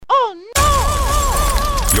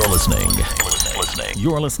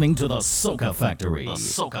You're listening to the Soca Factory. The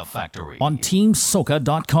Soca Factory on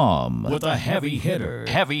TeamSoca.com with a heavy hitter,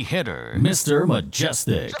 Mr.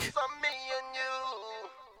 Mejustik.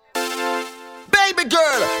 Baby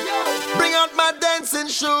girl, bring out my dancing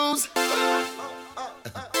shoes.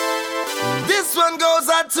 This one goes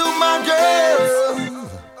out to my girls.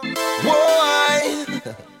 Boy,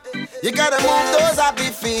 you gotta move those happy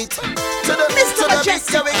feet to the beat, to the beat.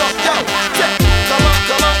 Here we go. Yo, come on.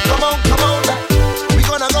 We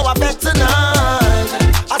gonna go a bed tonight.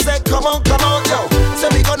 I said, come on, yo. Say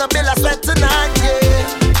we gonna build a sweat tonight,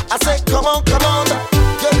 yeah. I said, come on.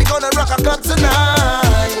 Yeah, we gonna rock a club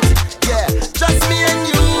tonight. Yeah, just me and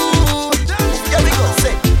you. Here we go.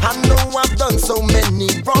 Say, I know I've done so many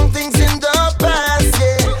wrong things in the past,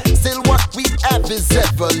 yeah. Still what we have is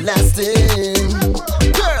everlasting.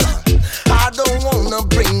 Girl, I don't wanna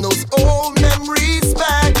bring those old memories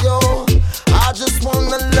back, yo. I just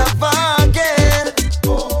wanna love again.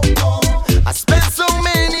 I spent so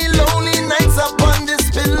many lonely nights up on this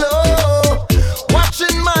pillow,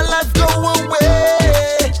 watching my life go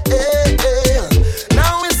away.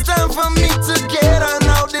 Now it's time for me to get on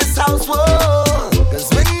out this house, whoa. Cause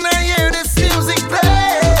when I hear this music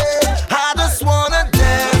play, I just wanna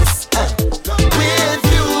dance with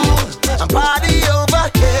you and party over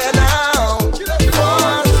here now. For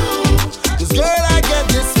you, cause girl, I get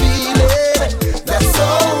this feeling that's so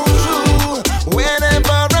true.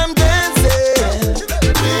 Whenever I'm dancing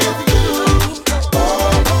with you,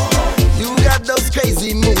 you got those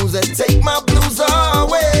crazy moves that take my blues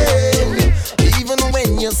away. Even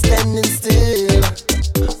when you're standing still,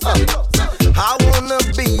 I wanna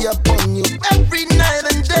be upon you every night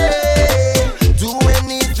and day. Do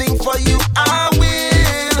anything for you, I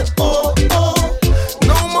will.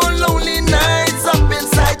 No more lonely nights up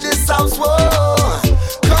inside this house, whoa.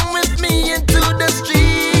 Come with me into the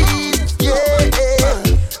streets, yeah.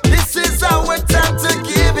 This is our time to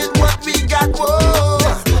give it what we got, whoa.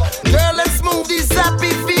 Girl, let's move these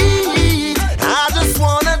happy feet. I just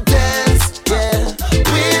wanna dance, yeah,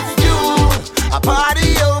 with you. A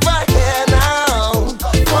party over here now,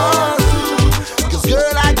 for you. Cause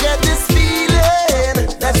girl, I get this feeling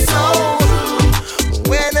that's so true.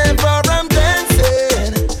 Whenever I'm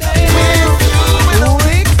dancing with you.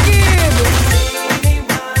 Wicked.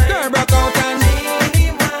 Girl, broke out and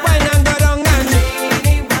wine and go down and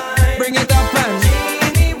bring it up and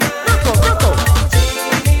rock out.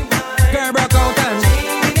 Girl, broke out and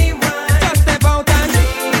just step out and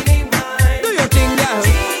do your thing, girl.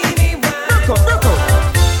 Rock out.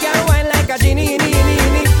 Girl, wine like a genie.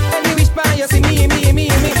 Any wish bar you see me.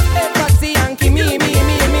 Hey, Patsy Yankee, me. Why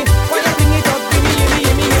you bring it up to me?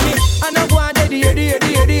 I know go daddy.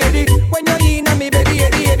 When you're in a me baby,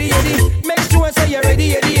 make sure say you're ready.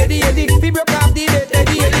 We broke off the bed,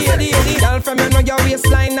 eddie. Girl, from you know your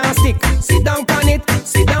waistline now stick. Sit down on it.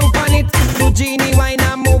 Do genie wine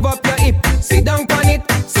and move up your hip. Sit down on it.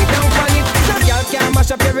 No girl can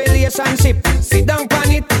mash up your relationship. Sit down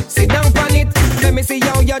on it. Let me see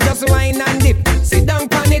how you just wine and dip. Sit down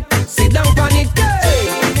on it.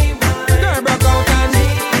 Hey. Girl, broke out and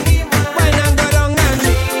wine and go down and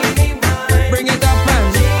bring it up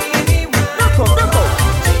and rock out.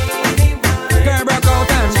 Girl, broke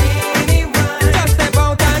out and just step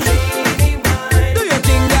out and do your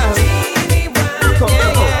thing, girl.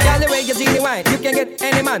 Girl, the way you see the wine, you can get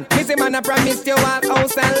any man. Missy man, I promise you all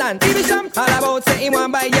house and land. TV sham, all about say he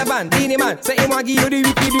want buy your van. Beanie man, say he want give you the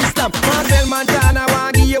wicked stamp. Marcel Montana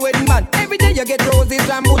want give you wedding band. Every day you get roses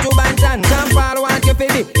from Mutu Bantan. Jean-Paul want you for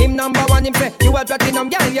it. Him number one, him say you a platinum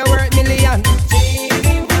girl, you worth million.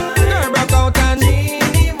 Girl, broke out and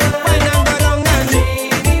wine and go down and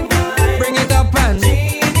bring it up and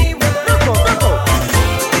rock out.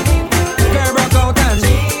 Girl, broke out and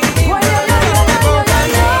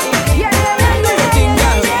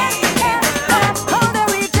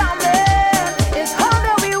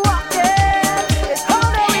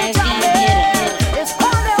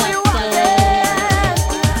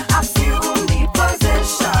Assume the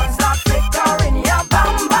positions that flicker in your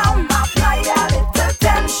bam bam. Apply a little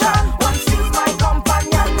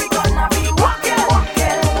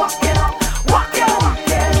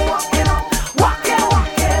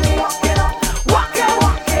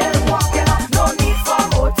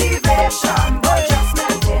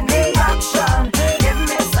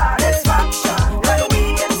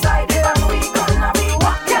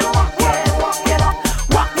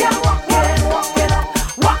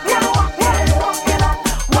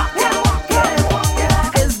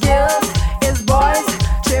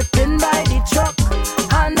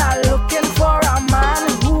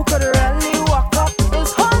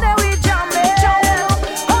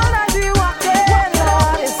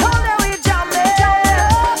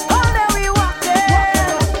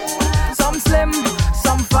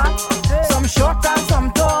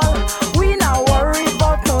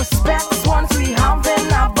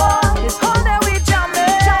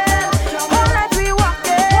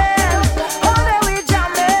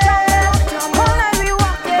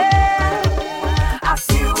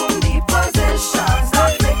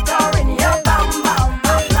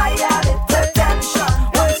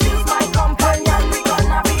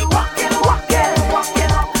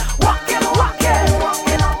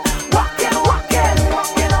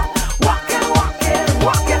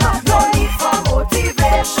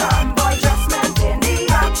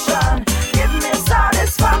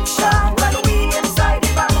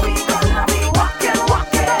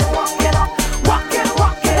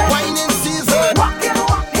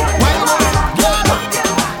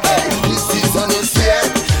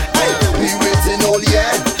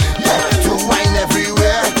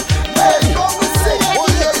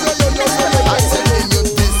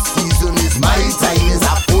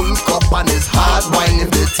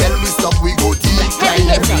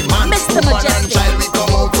Mr. Woman and Mejustik. child, we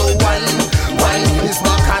come out to wine. Wine is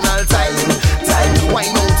bacchanal time. Time,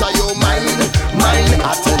 wine out of your mind. Mind,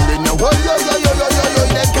 I telling you, oh, yo, yo, yo, yo, yo, yo,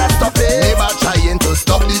 they can't stop it. Never trying to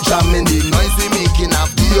stop the jamming. The noise we making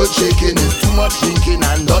after you shaking is too much drinking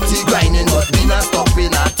and dirty grinding. But we not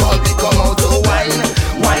stopping at all, we come out to wine.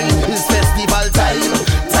 Wine is festival time.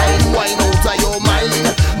 Time, wine out of your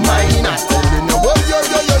mind. Mind, I telling you, oh, yo,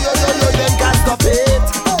 yo, yo, yo, yo, yo, they can't stop it.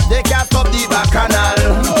 They can't stop the bacchanal.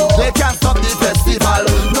 They can't stop the festival.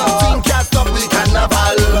 Nothing can stop the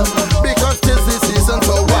carnival. Because this is season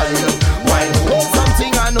to wine. Wine, hold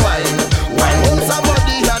something and wine. Wine, hold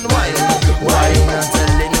somebody and wine. Wine, I'm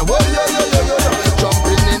telling you, oh, yo, yo, yo, yo, yo.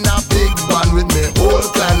 Jumping in a big band with me whole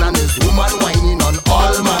clan and his woman whining on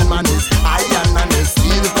all man. Man is iron and his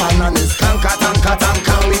steel pan and his canka, tanka,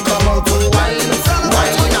 tanka. We come out to wine.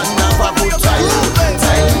 Wine and have a good time.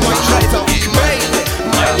 Time, wine, try to be mine.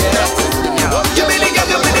 You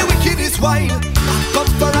really wicked is wild. Come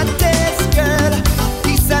for a taste, girl.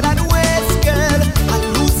 East side and west, girl. I'm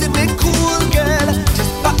losing me cool, girl.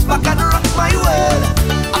 Just back and rock my world.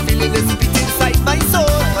 I'm feeling the spit inside my soul.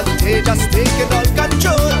 Contagious, taking all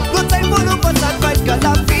control. No time for no fuss and fight, girl.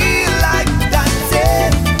 I feel like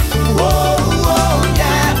dancing. Whoa, whoa,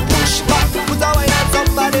 yeah. Push back, put a wine on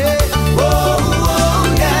somebody. Whoa,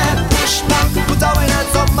 whoa, yeah. Push back, put a wine on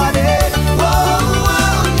somebody. Whoa,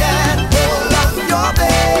 whoa, yeah. Hold on your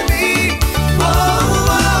baby. Whoa,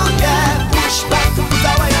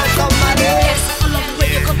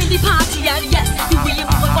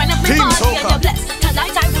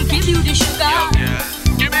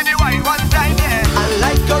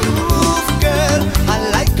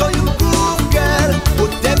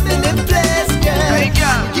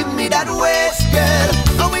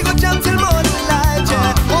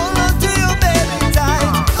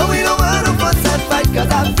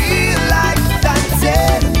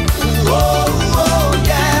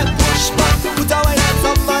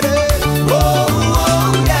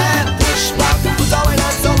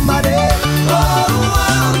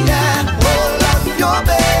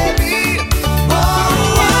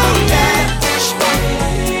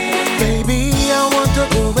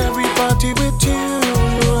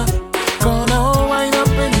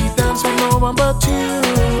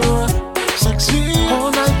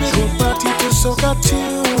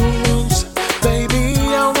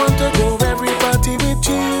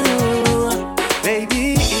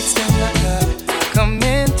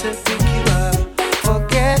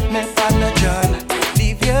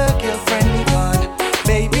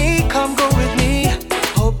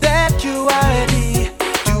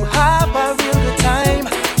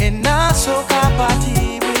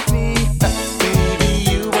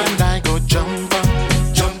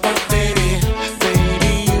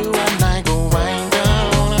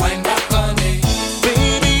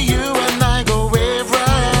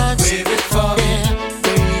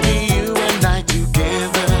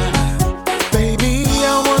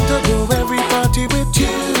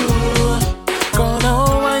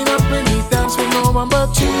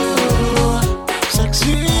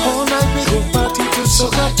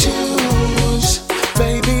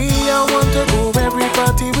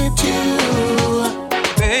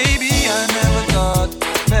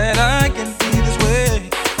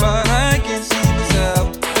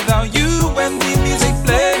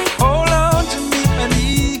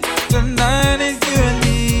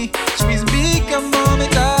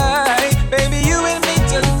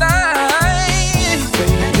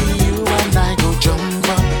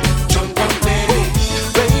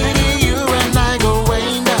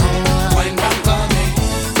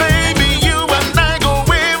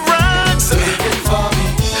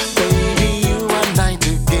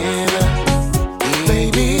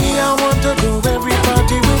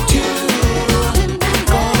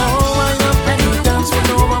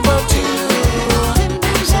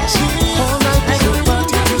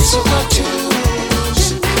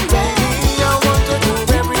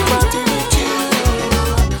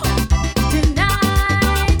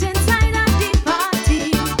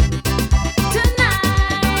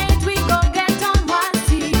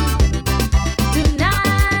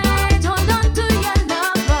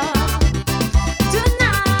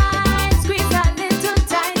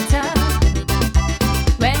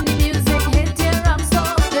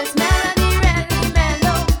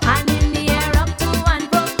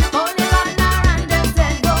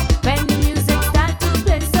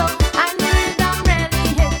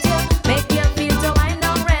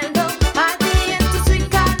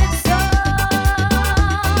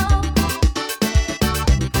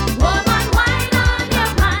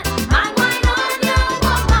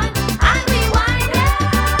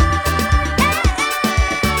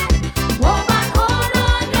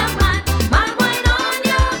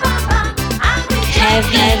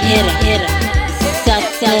 hitter.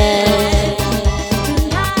 Success.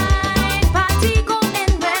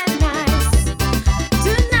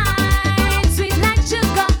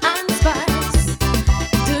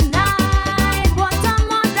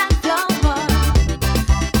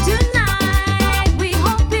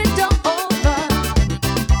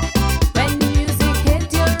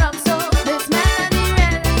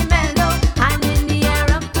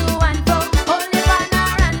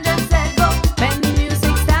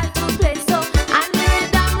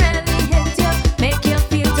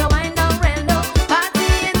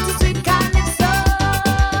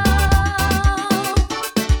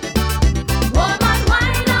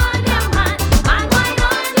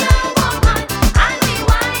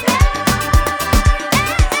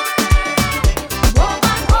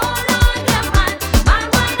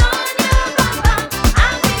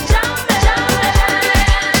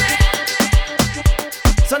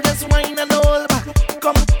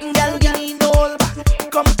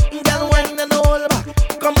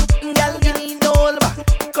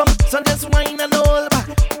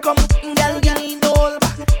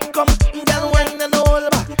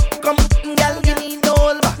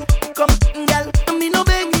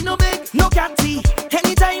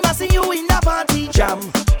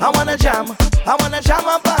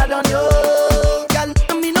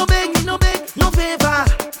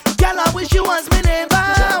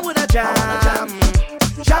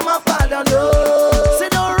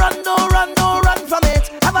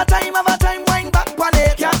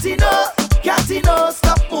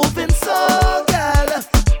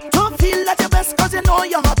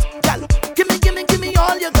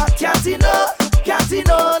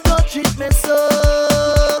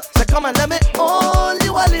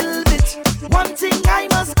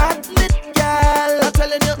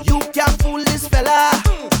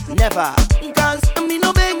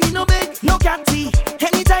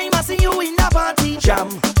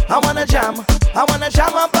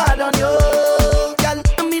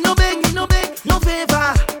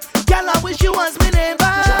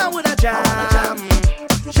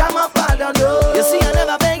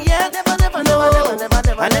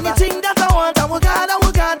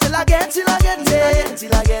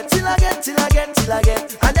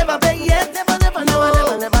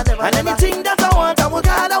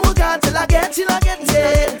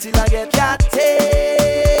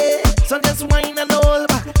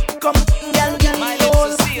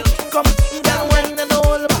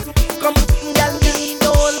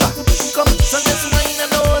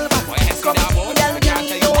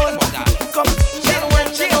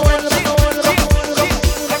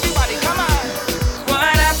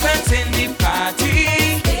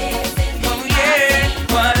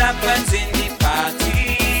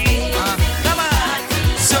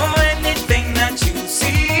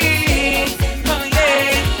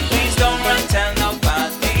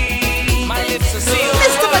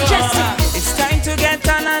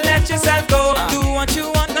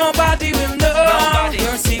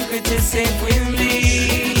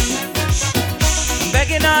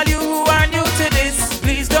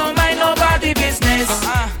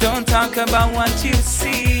 About what you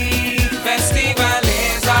see. Festival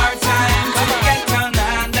is our time to get down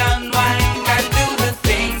and unwind and do the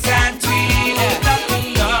things that we not do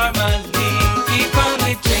normally. People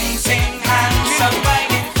with drinks in hand, some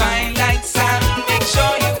riding fine like sand. Make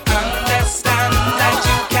sure you understand that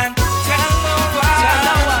you can tell no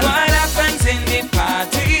one what happens in the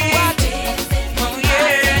party. Oh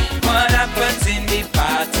yeah, what happens in the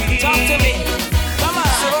party. Talk to me. Come on.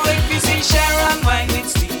 So if you see Sharon wine with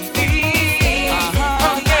Steve,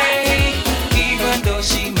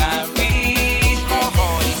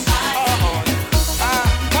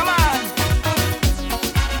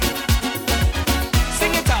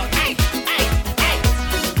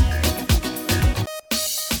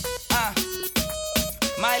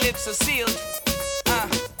 so sealed.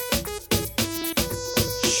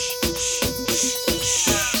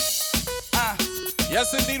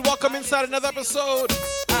 Yes, indeed. Welcome inside another episode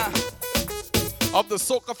of the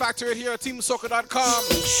Soca Factory here at TeamSoca.com.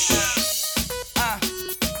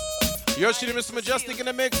 Yours truly, Mr. Mejustik in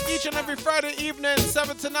the mix each and every Friday evening,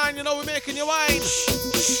 7 to 9. You know we're making you wine.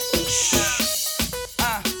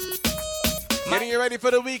 Getting you ready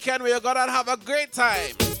for the weekend. We're gonna have a great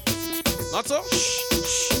time. Not so?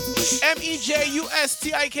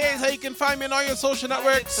 Mejustik is how you can find me on all your social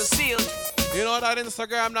networks. You know that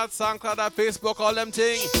Instagram, that SoundCloud, that Facebook, all them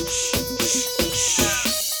things.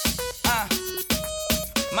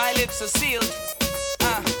 My lips are sealed.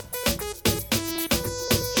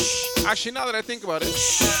 Actually, now that I think about it,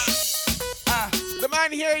 the man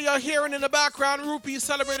mind here, you're hearing in the background, Rupee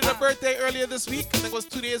celebrated a birthday earlier this week. I think it was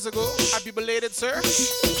 2 days ago. Happy belated, sir.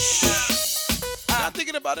 Not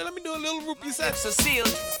thinking about it. Let me do a little Rupee set. So sealed.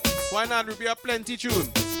 Why not, Rupee? I have plenty tune. So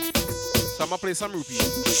I'm going to play some Rupee.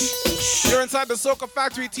 You're inside the Soca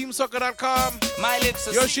Factory, TeamSoca.com. My lips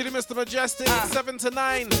are You're shooting Mr. Mejustik, 7 to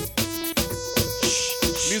 9.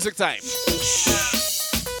 Music time.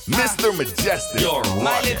 Mr. Mejustik. You're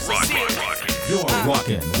My rocking. lips are sealed. You're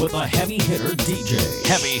rocking with a heavy hitter DJ.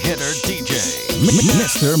 Heavy hitter DJ.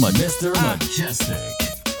 Mr. Mejustik.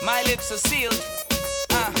 My lips are sealed.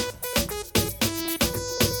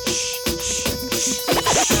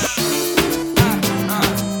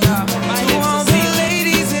 My lips are sealed.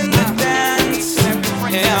 Ladies in the dance.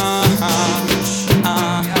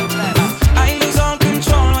 I lose all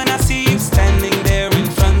control when I see you standing there in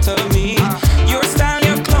front of me. Your style,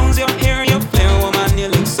 your clothes, your hair, your flair, woman, you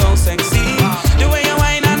look so sexy. The way you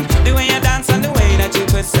whine and the way you dance and the way that you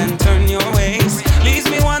twist and turn your waist leaves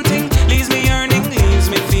me wanting, leaves me yearning, leaves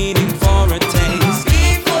me feeding for a taste.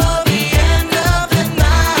 Before the end of the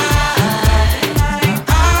night,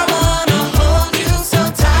 I wanna hold you so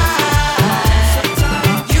tight.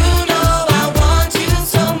 You know I want you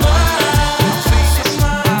so much,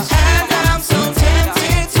 and I'm so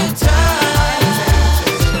tempted to touch.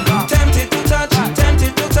 Tempted to touch,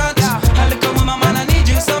 tempted to touch. A little woman, man, I need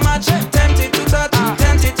you so much. Tempted to touch,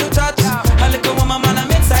 tempted to touch. A little woman, man,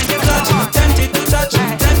 I'm inside your clutch. Tempted to touch,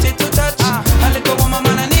 tempted to touch. A little woman,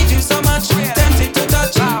 man, I need you so much. Tempted to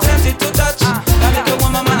touch, tempted to touch. A little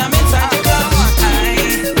woman, man, I'm inside your clutch.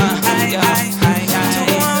 To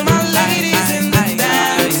all my ladies in the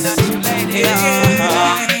dance,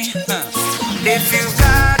 if you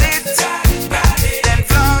got it, then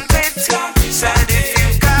flaunt it. Said if you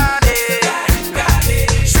got it,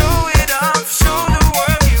 show it off, show the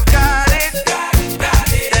world you got it.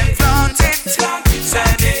 Then flaunt it.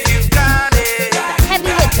 Said if you got it,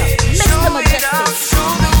 Heavy hitter, show Mr. it off, Mejustik. show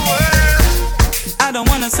the world. I don't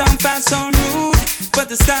wanna sound fast or rude, but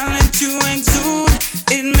the style that you exude,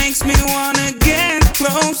 it makes me wanna get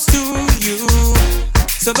close to you.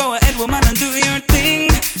 So go ahead, woman, and do your thing.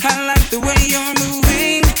 I like the way you're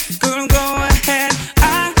moving. Girl, go ahead,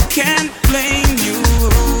 I can't blame you.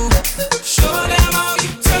 Show them how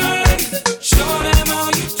you turn, show them how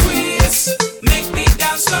you twist. Make me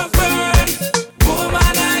dance the burn,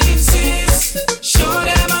 woman, I insist. Show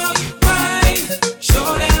them how you whine,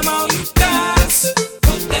 show them how you dance.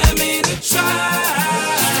 Put them in a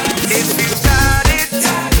trance. If you got it,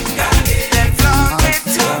 then flaunt it.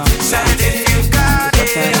 Said if you got it,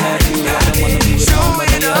 show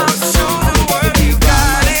it off, show the world you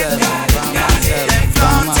got it. Then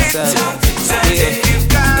flaunt it. Said if you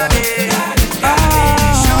got it,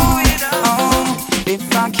 show it off. If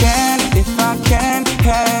I can't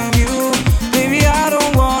have you, baby, I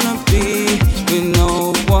don't wanna be with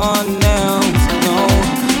no one else. No,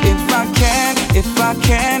 if I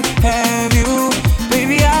can't have you,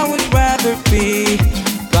 baby, I would rather be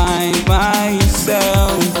by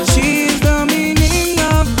myself. She's the meaning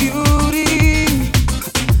of beauty.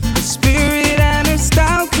 Her spirit and her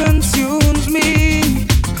style consumes me.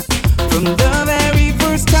 From the very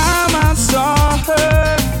first time I saw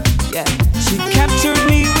her, yeah, she captured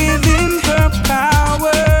me within her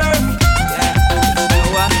power. Yeah, you know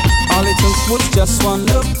what? All it took was just one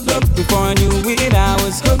look. Before I knew it, I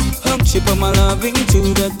was hooked. She put my loving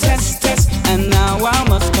to the test. And now I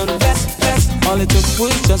must confess. All it took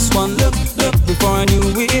was just one look. Before I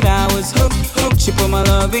knew it, I was hooked. She put my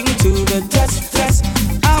loving to the test.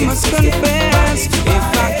 I must confess. If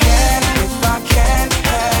I can't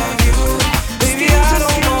have you, baby, I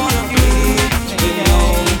don't wanna be with no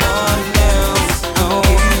one else. No,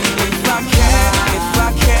 if I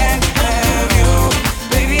can't have you,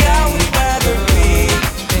 baby, I would rather be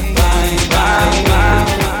by.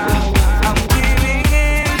 I'm giving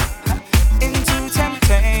into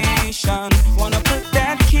temptation. Wanna put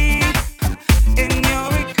that key in your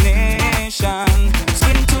ignition.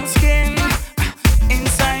 Skin to skin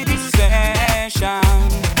inside this session.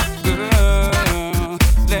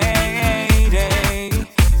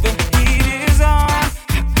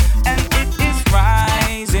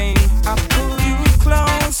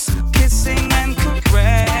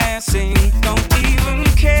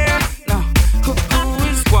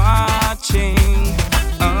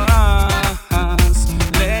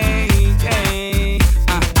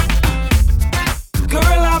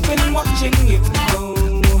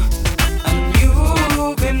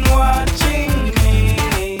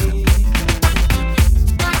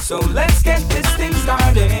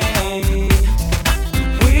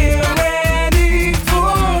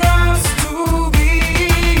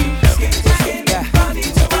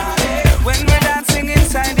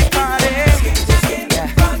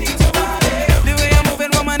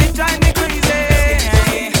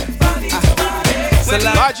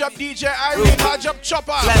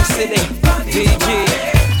 Chopper. Live City, VG,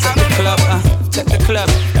 check the club,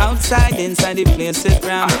 outside, inside the place sit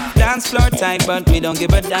round. Dance floor tight, but we don't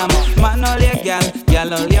give a damn. Man all your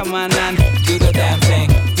gal all your man, and do the damn thing.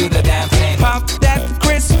 Pop that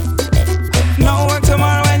crisp. No work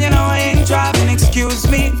tomorrow and you know I ain't driving. Excuse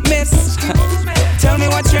me, miss. Tell me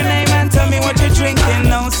what's your name and tell me what you're drinking.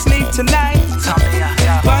 No sleep tonight.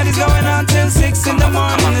 Party's going on till 6 in the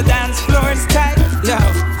morning. The dance floor is tight. Yo,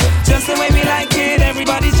 just the way we like it.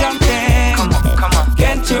 Everybody jumping. Come on.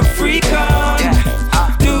 Get your freak on.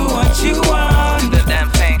 Do what you want. Do the damn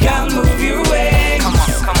thing. Girl, move your waist.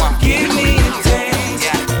 Come on. Give me a taste.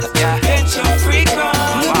 Get your freak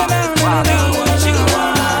on. Do what you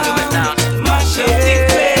want. Do it now. Mash up the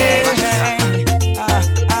place.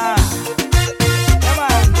 Come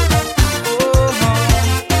on.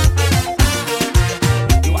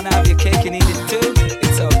 You wanna have your cake and eat it too?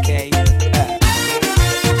 It's okay.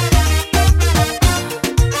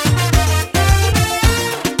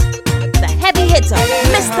 The heavy hitter,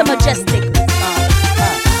 Mr. Mejustik.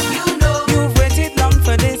 You know you've waited long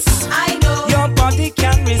for this. I know your body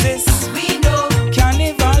can't resist. We know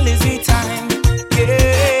carnival is the time.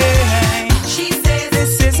 Yeah, she says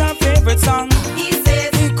this is her favorite song. He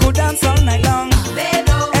says we could dance all night long. They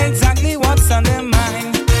know exactly what's on their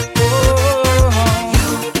mind. Oh,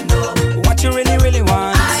 you know what you really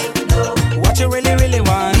want. I know what you really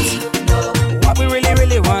want. We know what we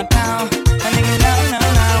really want now. And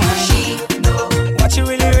now. She know what you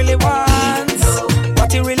really want.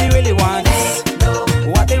 What you really want.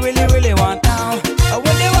 What they really want now.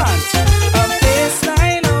 What they want. A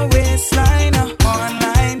baseline, a waistline, a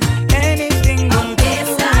online. Anything will do.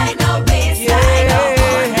 Yeah.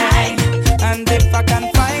 And if I can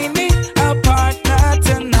find me a partner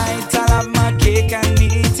tonight, I'll have my cake and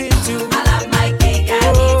eat it too.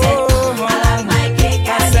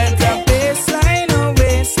 I said a baseline, a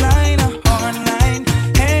waistline, a online.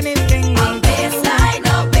 Anything will do.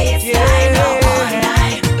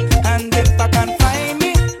 And if I can find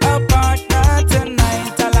me a partner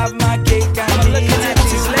tonight, I'll have my cake and eat it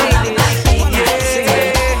too.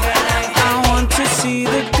 I want to see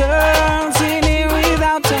the girls in here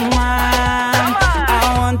without a man. I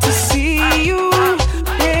want to see you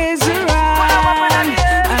raise your hand.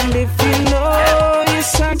 And if you know you're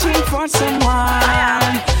searching for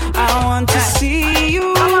someone, I want to see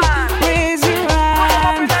you raise your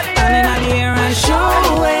hand. And in the air and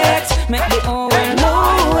show it, make the whole world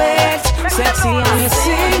know it. Sexy and you're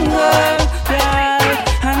single, girl,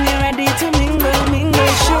 and you're ready to mingle,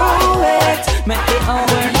 show it. Make the whole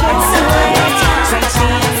world know it. Sexy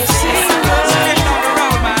and you're single.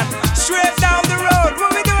 Straight down the road, what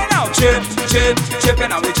we doing now?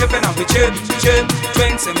 Chipping and we chip.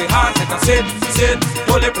 Drinks in the heart, take a sip.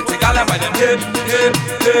 Pull it pretty gal by them hip.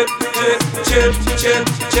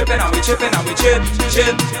 Chipping and we chip.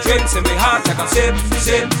 Drinks in the heart, take a sip.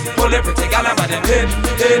 Pull it pretty gal by them hip.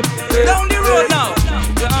 Down the road now.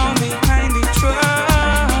 Down behind the truck,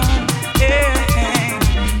 yeah.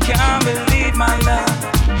 Can't believe my love.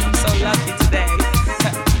 I'm so lucky today.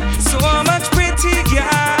 So much pretty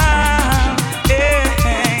girl, yeah.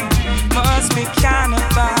 Must be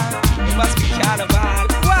carnival.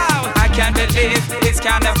 Wow, I can't believe it's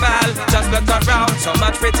carnival. Just look around, so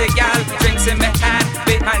much pretty girl. Drinks in my hand,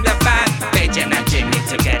 behind the van. Beijing and Jimmy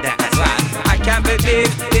together as one. I can't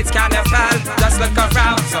believe it's carnival. Just look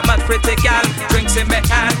around, so much pretty girl. Drinks in my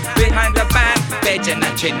hand, behind the van. Beijing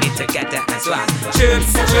and Jimmy together as one. Chipping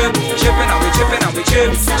and we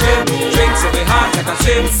chip. Drinks in my heart, take a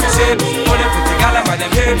sip. Pull it pretty gal by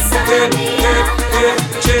them hip.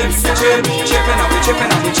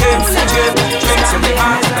 Chipping and we chip. Drinks in my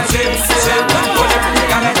heart, take a sip. Pull it pretty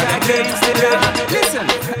gal by them hip. Listen,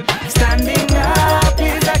 standing up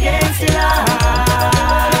is against the law.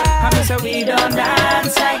 I'm so we don't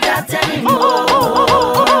dance like that anymore.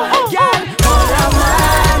 Girl, hold a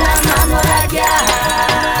man and man hold a girl,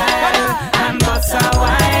 and bust a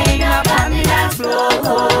wine up on the dance floor.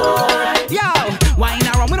 Yo, wine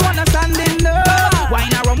around, we don't wanna standing up.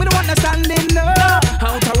 Wine around, we don't wanna standing up.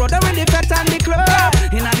 Out a road when the fete and the club.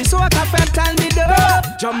 Inna the Soca fete and the dub.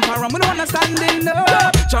 Jump around, we don't wanna standing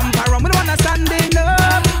up. Jump around, we don't wanna standing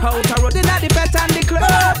up. Out a road inna the fete and the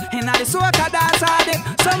club. Inna the Soca dance all day.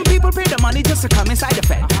 Some people pay the money just to come inside the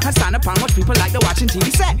fete and stand up and watch people like they're watching TV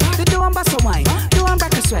set. They do one bust a wine, do one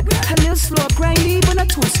back a sweat, a little slow grind, even a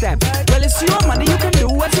two-step. Well, it's your money, you can do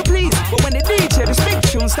what you please. But when the DJ, the big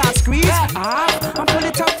tune start squeeze, I'm pull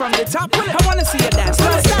it up from the top. I wanna see you dance.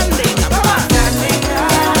 No standing up, come on.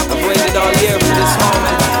 I've waited all year for this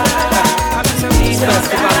moment. This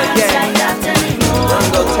festival again. Don't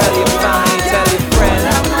go tell your family, tell your friends.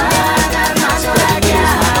 Spread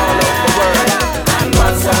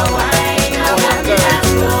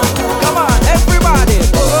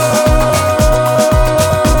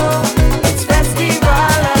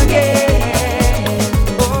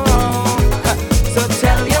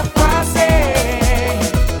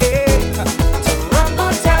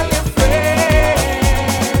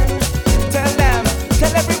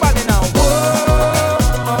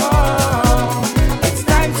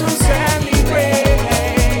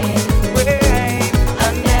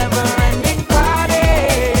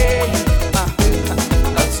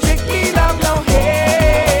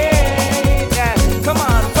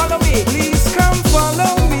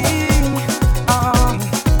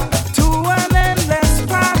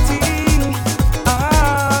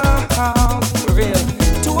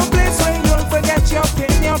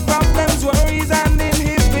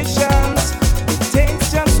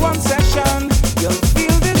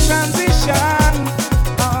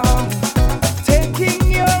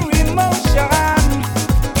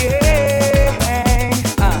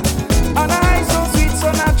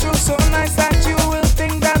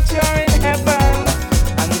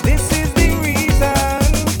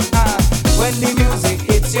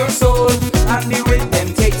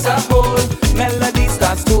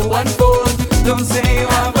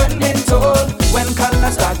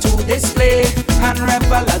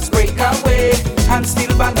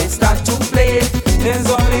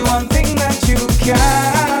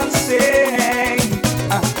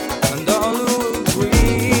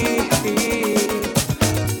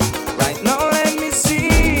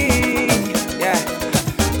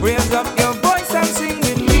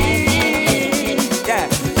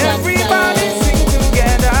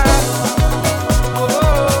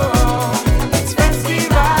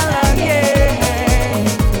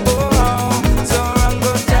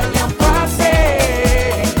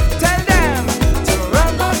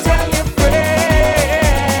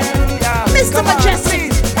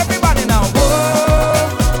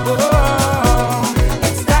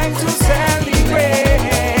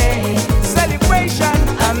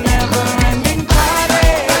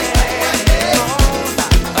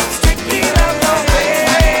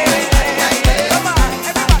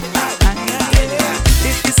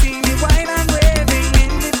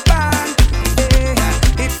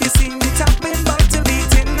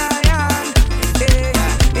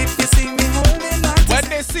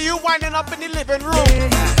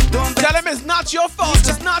Don't Tell him it's not your fault.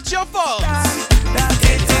 It's not your fault. that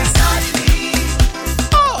it is not me.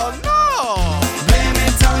 Oh no. Blame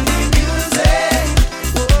it on the music.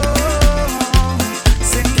 Whoa.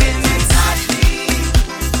 Singing it's not me.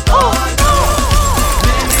 Oh no.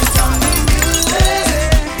 Blame it on the music.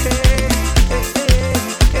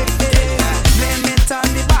 Blame it on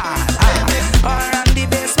the band, or on the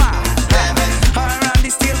bass man, or on the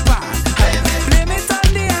steel pan. Blame it on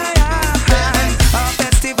the iron, or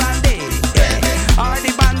festival day, or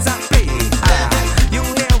the bands that play. You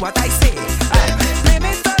hear what I say? Blame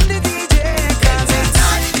it on the DJ, 'cause it's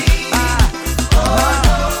not me.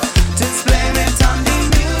 Just blame it on the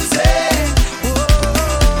music. Whoa.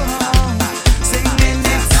 Singing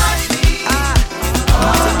it's not me.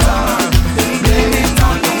 Blame it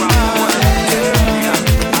on the music.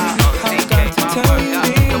 I've got to tell you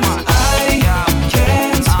this,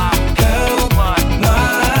 I can't help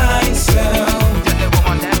myself.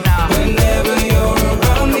 Whenever you're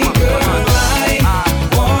around me, girl, I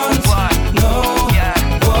want no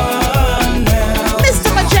one else. Mr.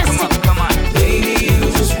 Majestic. Lady, you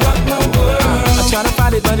just rock my world. I try to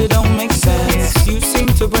fight it, but it don't make sense. You seem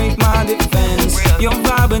to break my defense. Your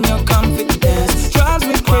vibe and your confidence drives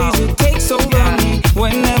me crazy, takes over me.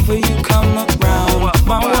 Whenever you come around,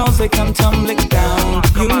 my walls they come tumbling down.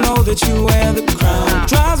 You know that you wear the crown.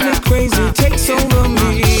 Drives me crazy, takes over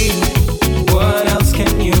me. What else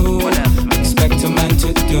can you expect a man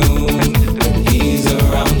to do when he's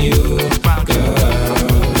around you, girl?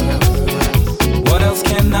 What else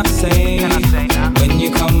can I say when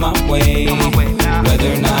you come my way,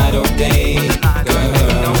 whether night or day, girl? I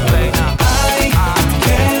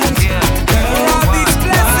can't help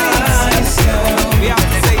myself. We have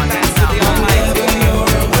to say thanks to the Almighty. Whenever you're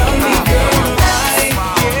around me, girl, I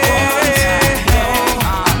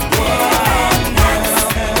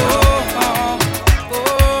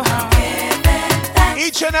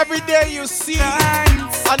Each and every day you see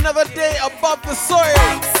another day above the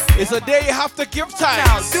soil. It's a day you have to give now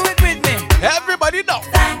thanks. do it with me. Everybody know.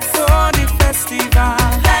 For the festival,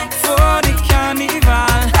 for the carnival,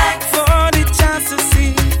 for the chance to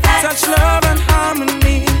see such love and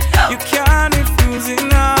harmony. You can't refuse it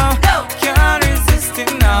now, can't resist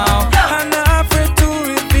it now. I'm not afraid to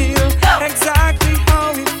reveal exactly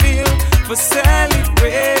how we feel for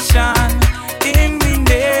celebration in the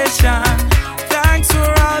nation. Thanks for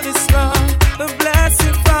all this love, the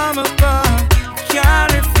blessing from above.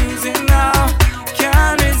 Can't refuse it now,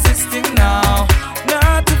 can't resist it now.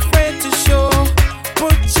 Not afraid to show.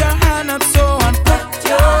 Put your hand up so and put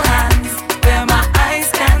your hands where my eyes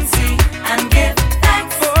can see and give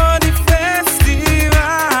thanks for the festival.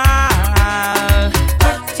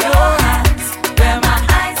 Put your hands where my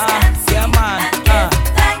eyes can see and give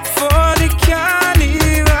thanks for the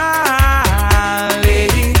carnival.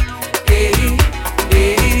 Lady, lady,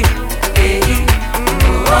 lady, lady.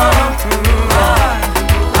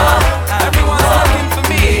 Everyone's looking for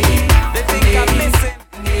me. They think I'm missing.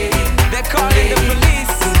 They're calling the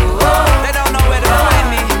police. They don't know where to find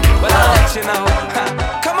me, but I'll let you know.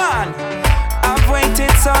 Come on, I've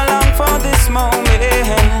waited so long for this moment.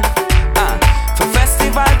 For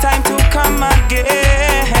festival time to come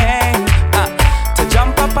again. To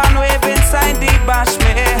jump up and wave inside the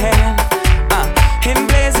bashment. In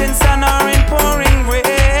blazing sun or in pouring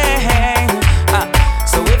rain.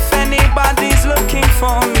 So if anybody's looking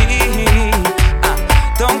for me,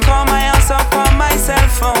 don't call my house up on my cell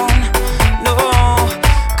phone. No,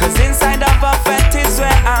 'cause inside of a fete is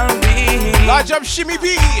where I'll be. Large up Shimmy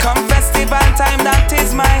B. Come festival time, that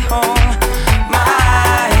is my home.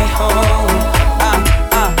 My home.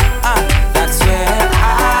 That's where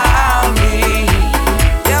I'll be.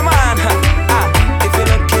 Yeah, man. If you're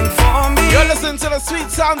looking for me, You're listening to the sweet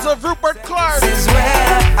sounds of Rupert Clark. this is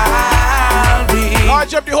where I'll be.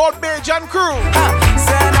 Large up the whole Bay John crew.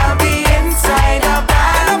 Said I'll be inside a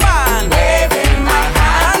band, waving my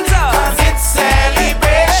hands up, 'cause it's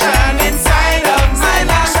celebration inside of my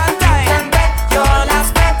life. Can bet your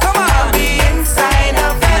last bet. Come on, I'll be inside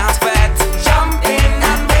of it, jumping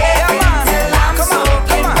and waving till I'm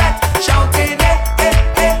soaking wet, shouting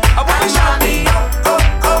I'm jumping up,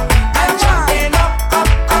 I'm jumping up,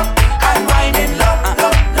 I'm winding low,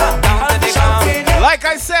 I'm shouting Like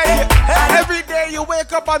I said, every day you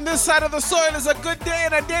wake up on this side of the soil is a good day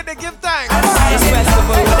and a day to give thanks. This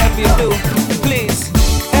festival, whatever you do, please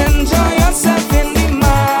enjoy yourself in the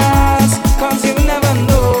mass, 'cause you never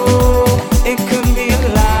know, it could be a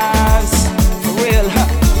last. For real,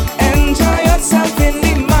 enjoy yourself in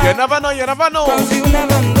the mass. You never know, you never know. 'Cause you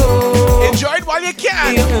never know, Enjoy it while you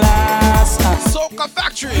can. it lasts. Soca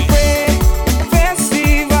Factory.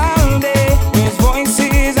 Festival day, raise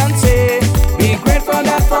voices and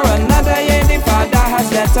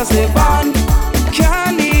us live on.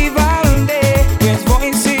 Carnival day, raise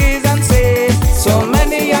voices and say, so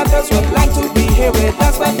many others would like to be here with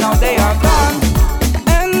us, but now they are gone.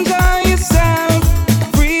 Enjoy yourself,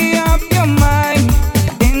 free up your mind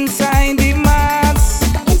inside the mass.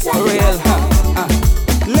 For real,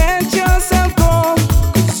 let yourself go,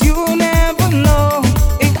 'cause you never know,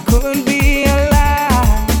 it could be a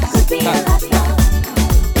lie.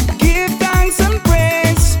 Give thanks and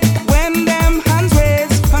praise when them hands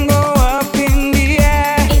raise and go up in the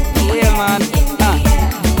air. Real man,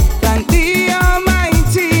 thank the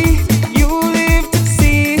Almighty, you live to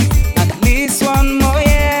see at least one more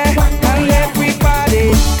year. And everybody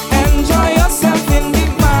enjoy yourself in the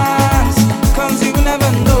mass, 'cause you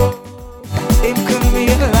never know, it could be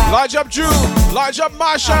a lie. Large up Drew, large up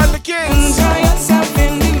Marsha and the Kings. Enjoy yourself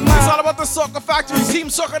in the It's mass. all about the Soca Factory,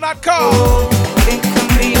 TeamSoca.com. It can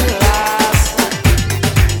be a last.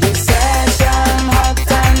 The session hot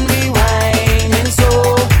and we whining so.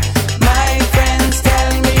 My friends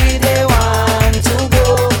tell me they want to go.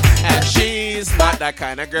 And she's not that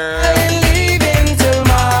kind of girl. I'm leaving till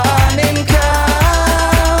morning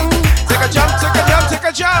come. Take a jump, take a jump, take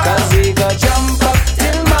a jump. 'Cause we go jump up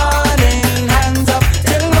till morning, hands up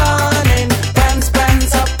till morning,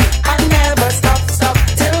 pants up and never stop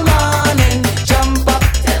till morning. Jump up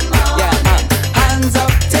till morning, hands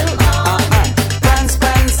up till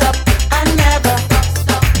pants up and never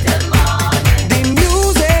stop till morning. The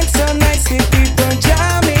music's so nice, the people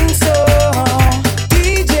jamming so.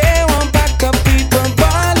 DJ won't back up, people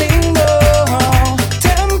balling low.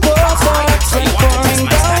 Tempo so it's pouring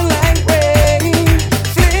down like rain.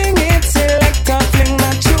 Fling it, selector, fling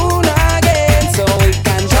the tune again, so we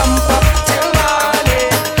can jump up till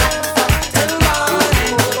morning, till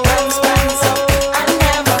morning, pants up and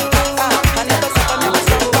never stop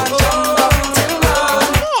and jump up till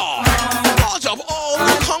morning. Large up all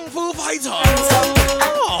the Kung Fu fighters.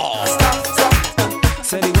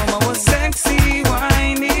 So the woman was sexy,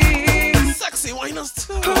 whining. Sexy whiners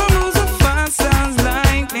too. Her moves are fast as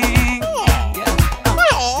lightning.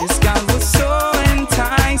 This girl was so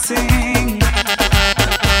enticing.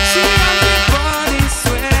 She had the body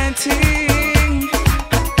sweating.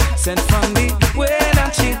 Said from the way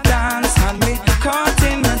that she danced, had me caught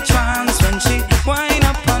in a trance when she wind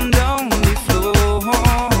up and down the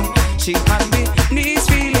floor. She had me knees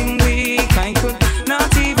feeling weak. I could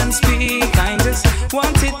not even speak. I just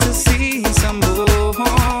wanted to see some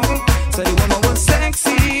more. So the woman was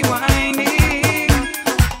sexy, whining.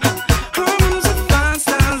 Her moves are fast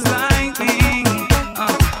as lightning.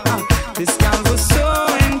 This girl was so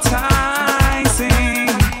enticing.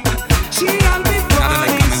 She had me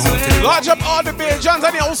body sweating. Large up all the big Johns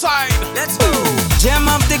on the outside. Let's go. Gem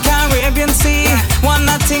of the Caribbean Sea, one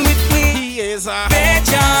nothing with me. He is a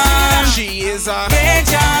Bejan, she is a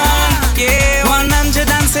Bejan, yeah.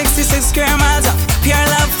 166 square miles of pure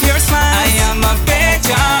love, pure smile. I am a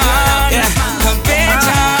Bejan, yeah. A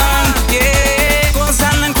Bejan, yeah. Gold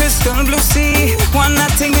sand and crystal blue sea, one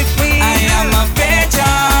nothing with me. I am a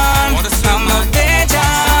Bejan, I'm a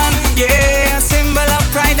Bejan, yeah. A symbol of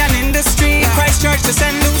pride and industry, Christchurch to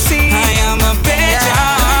St. Lucie. I am a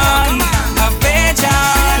Bejan, a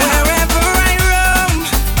Bejan. Wherever I roam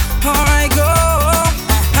or I go,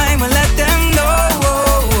 I will let them know.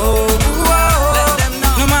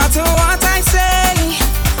 No matter what I say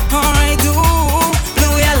or I do,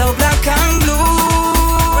 blue, yellow, black and blue.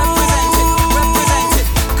 Represent it,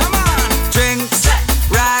 come on. Drinks,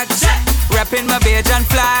 rags, repping my Bajan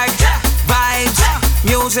flag. Vibes,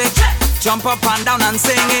 music, jump up and down and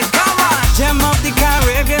sing it. Come on. Gem of the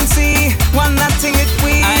Caribbean Sea, one nothing with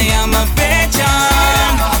we. I am a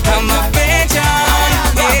Bajan, I'm a Bajan.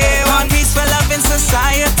 Yeah, one peaceful love in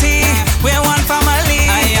society. We're one family.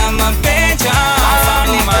 I am a Bajan,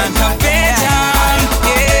 a Bajan.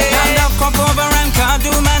 Yeah, land of Copover and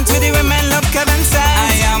Carduman to the women love Kevin says.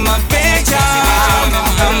 I am a Bajan,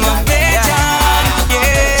 I'm a Bajan.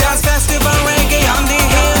 Yeah, jazz festival reggae on the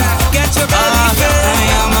hill. Get your belly filled. I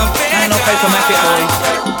am a Bajan. I know if I can make it, boy.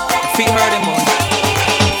 Feet hurting, boy.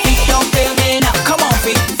 Feet don't fail me now. Come on,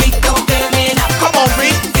 feet. Feet don't fail me now. come on,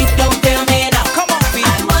 feet. Feet don't fail me now. Come on, feet.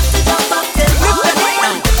 I want to jump up till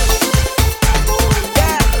morning.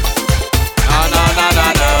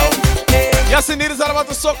 No. Yes, indeed, it's all about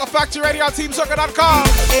the Soca Factory right here on TeamSoca.com.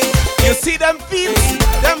 You see them feet,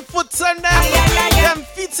 them foots and them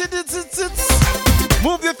feet.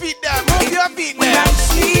 Move your feet there, move your feet When there. I'm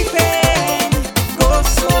sleeping, go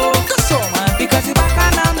so, man. Because the back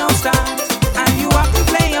and now no start, and you have to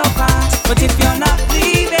play your part. But if you're not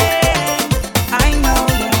leaving, I know.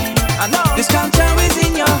 This culture is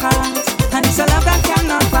in your heart, and it's a love that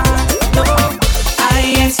cannot part. No, I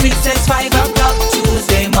ain't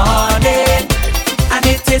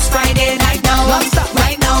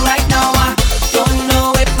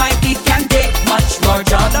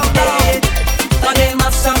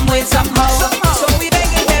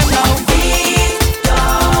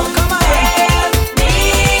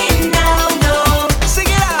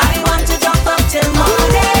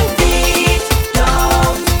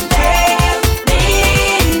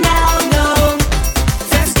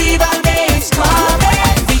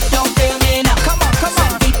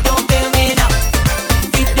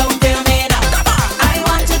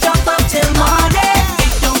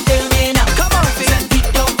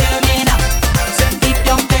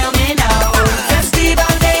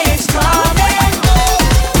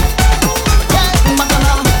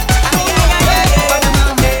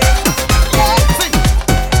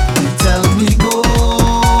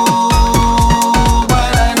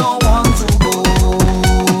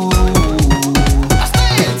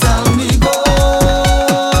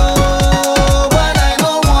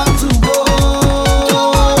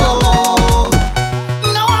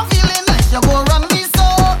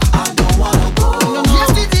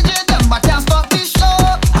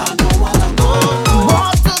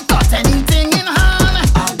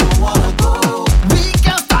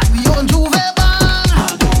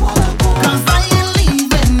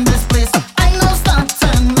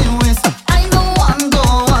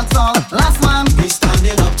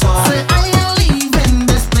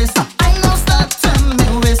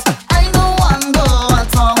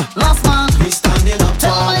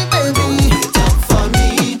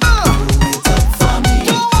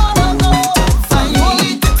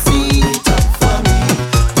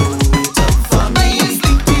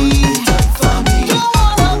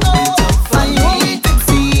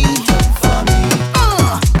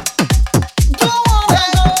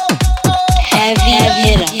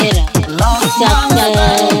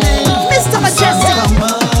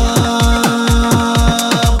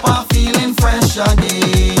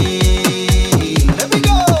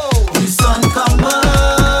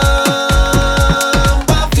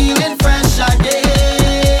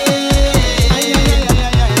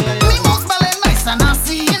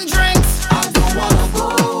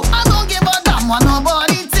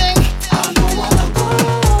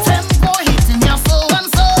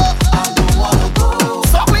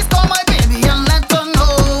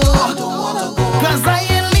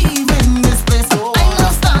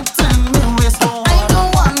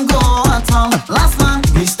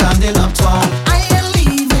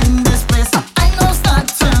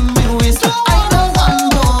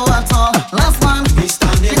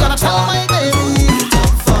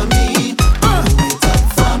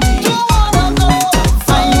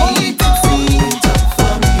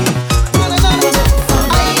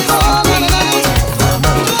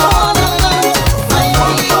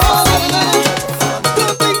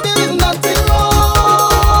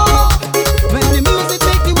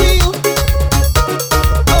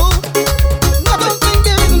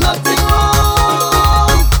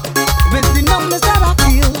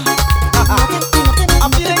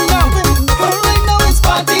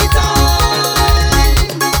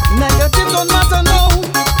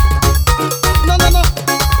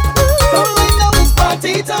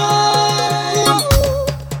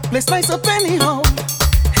place nice up anyhow.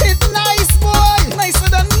 It nice, boy, nicer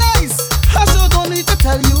than nice. I sure don't need to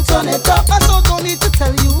tell you, turn it up. I sure don't need to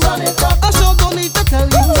tell you, turn it up. I sure don't need to tell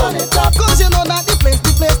you, turn it up. Cause you know that the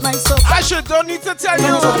place nice up. I sure don't need to tell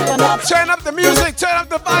you. Turn up the music, turn up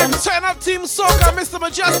the vibes, turn up Team Soca. Mr.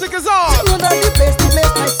 Mejustik is on. You know that the place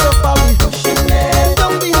nice up. I'll be pushing it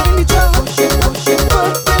down behind the truck. Pushing,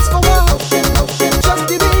 but place for what? Just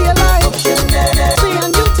to be alive. Me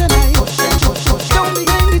and you tonight. Down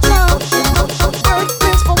behind the truck.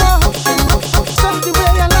 Birthplace for what? Just the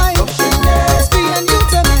way I like. It's me and you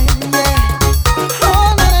tonight. Yeah.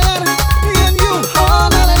 Oh na na na, me and you. Oh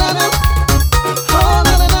na na na, oh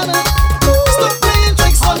na na na. Stop playing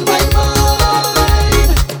tricks on my mind.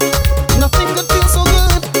 Nothing could feel so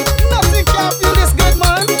good. Nothing can feel this good,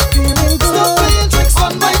 man. Feeling good. Stop playing tricks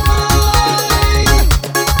on my mind.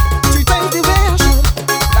 3 times the way I should.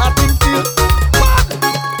 That thing feel mad.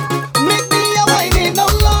 Make me a whining no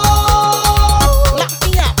low. Lock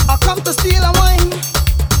me up. I come to steal a wine.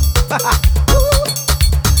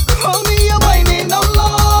 Call me a whining no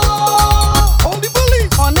low. Hold the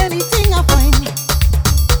police on anything I find.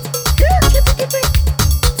 Here, kitty.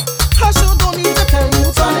 I sure don't need to tell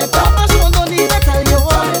you, turn it up. I sure don't need to tell you,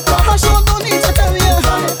 turn it up. I sure don't need to tell you,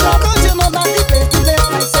 turn it up. Cause you know that the place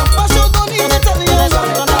nice up. I sure don't need to tell you, turn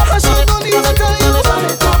it up. I sure don't need to tell you, turn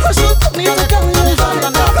it up. I sure don't need to tell you, turn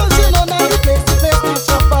it up. Cause you know that the place nice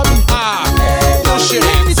up. I'll be Pushing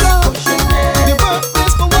in the it. town. The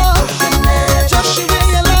birthplace for what? Just the way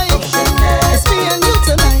you like. It's me and you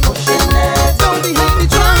tonight. Don't behind the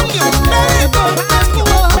drum. The birthplace for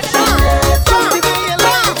what? Just the way you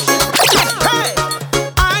like. Hey,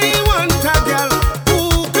 I want a girl who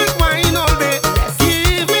could whine all day.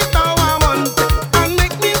 Give it how I want it and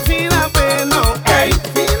make me feel a way now. Hey,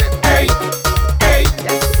 hey, hey,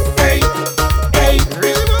 hey, hey,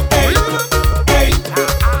 rhythm up, hey,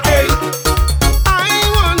 hey. I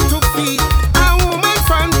want to feel a woman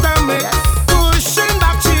front of me, pushing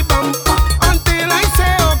back she bumper until I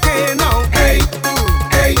say okay now. Hey,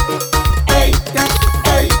 hey, hey, yes,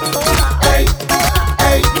 hey, hey,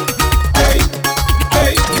 hey, hey,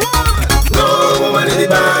 hey. No woman in the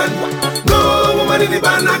band, no woman in the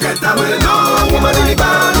band, I get that money. No woman in the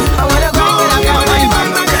band, I wanna go with a girl in the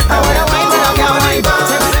band, I get that money. I wanna wine with a girl in the band,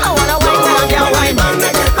 I wanna wine with a girl in the band,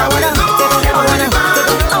 I get that money.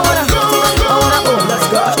 Let's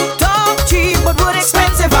go. Talk cheap but wood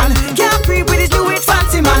expensive and can't creep with his new age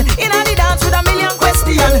fancy man. In the dance with a million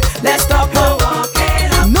questions. Let's talk now.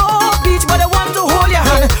 No beach but I want to hold your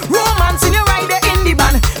hand. Romance in your right there in the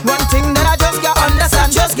band. One thing that I just can't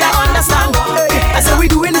understand. Hey, I said we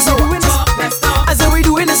doing this over. I said we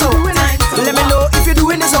doing this over. Let me know if you're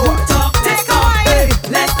doing this over. Take a wine. Hey,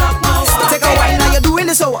 let's talk more. Take a wine now you're doing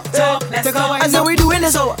this over. Take a wine. I said we doing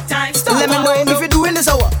this over. Let me know if you're doing this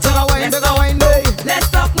over. Take a wine, hey. Let's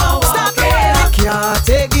talk more. Stop it. I can't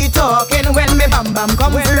take it talking when me bam bam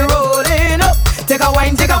come through rolling up. Take a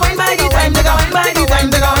wine by the time. Take a wine by the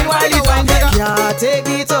time. Take a wine by the time. Can't take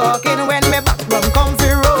it talking when me bam bam come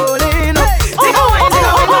through rolling up. Take a wine by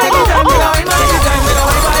the time. Take a wine by the time. Take a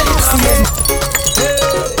wine by the time.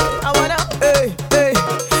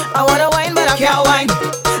 I wanna wine but I can't wine.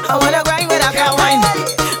 I wanna grind but I can't wine.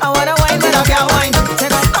 I wanna wine but I can't wine.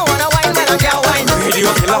 I wanna wine but I can't wine.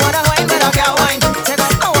 I wanna wine but I can't wine.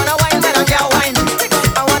 I wanna wine but I can't wine.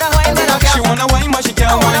 I wanna wine but I can't. She wanna wine but she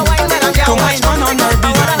can't I wanna wine. wine but I can't Too wine. much fun on her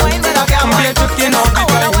I wanna wine but I can't I'm wine. bare cooking all the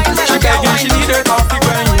time. She begging, she need her coffee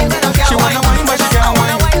grind. She wanna wine but she can't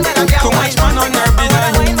wine. Too much fun on her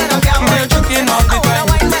behind. I'm bare cooking all the time.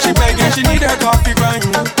 She begging, she need her coffee grind.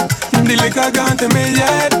 The liquor gone to me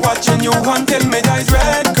yet. Watching you until me eyes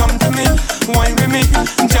red. Come to me, wine with me,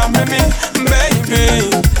 jam with me,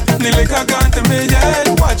 baby. The liquor gone to me yet.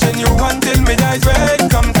 Watching you until me eyes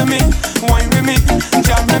red. Come to me, wine with me,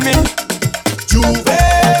 jam with me. Juve,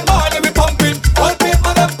 money we pumping, all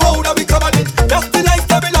paper and powder we coming in. That's the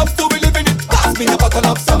lifestyle we love, so we living it. Pass me a bottle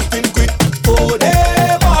of something quick. Oh,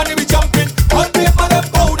 hey, money we jumping, all paper and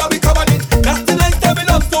powder we coming in. That's the lifestyle we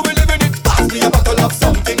love, so we living it. Pass me a bottle of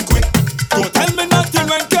something quick. Don't tell me nothing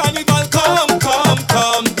when carnival come.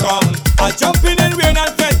 I jump in and rain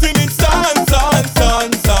and sweating in sun.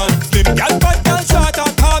 Slim gal, fat gal, short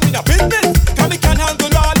and calm in a business. Come me can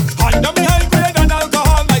handle all. Hand on me high grade and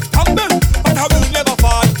alcohol might stumble, but I will never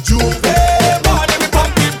fall.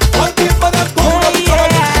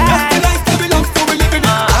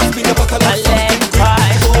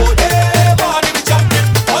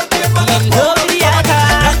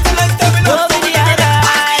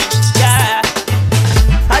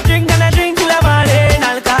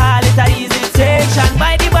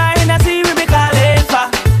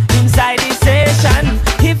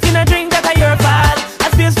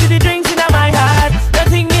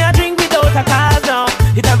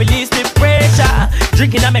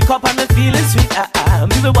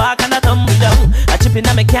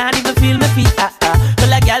 feet,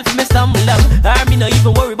 Well, a gal for me stumble up. Me no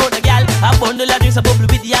even worry about the gal. A bundle of drinks, a bubble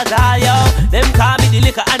with the alcohol, yo. Them call me the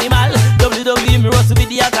liquor animal. WWE, me rustle with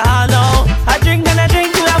the alcohol, no. I drink and I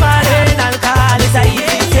drink till I'm all in alcohol. It's a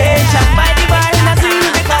irritation. By the bar in a zoo,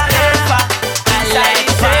 they call it for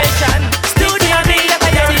salivation. Studio me, that's a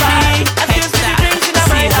TV. I feel the drinks in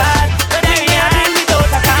my heart. But I drink without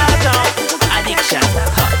a carton. Addiction.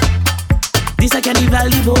 This a carnival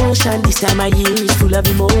devotion. This time of year is full of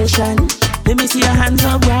emotion. Let me see your hands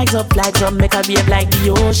up, rags up, flags up, make a wave like the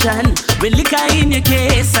ocean. With liquor in your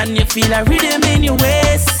case and you feel a rhythm in your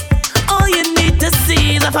waist. All you need to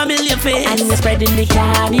see is a familiar face. And we're spreading the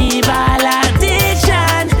carnival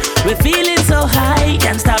addiction. We're feeling so high,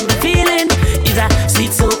 can't stop the feeling. It's a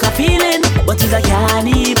sweet soca feeling, but it's a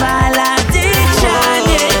carnival addiction.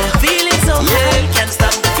 Yeah, feeling so high, can't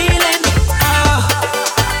stop the feeling.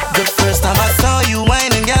 The first time I saw you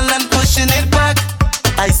whining, girl, and pushing it back,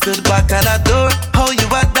 I stood back at the door, how you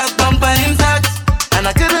had that bumper intact. And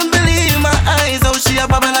I couldn't believe my eyes, how she a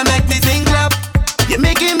bubble and make me think clap. You're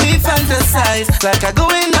making me fantasize, like I'm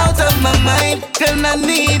going out of my mind. Girl, I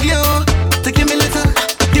need you to give me little,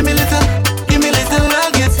 give me little, give me little,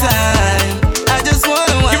 I'll get time. I just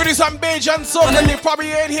wanna Give me some Bajan soca, they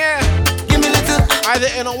probably ain't here. Give me little,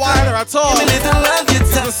 either in a while or at all. Give me little, I'll get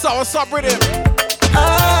time. The sour sub rhythm.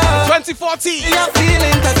 2014. You're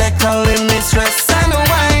feeling cause they're calling me stress and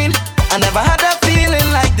wine. I never had a feeling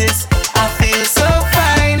like this. I feel so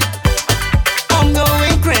fine. I'm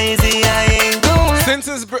going crazy, I ain't going. Since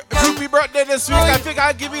his groupie birthday this week, I think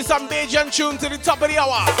I'll give you some Bajan tune to the top of the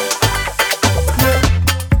hour.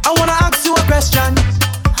 I wanna ask you a question.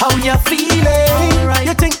 How you feeling? Right.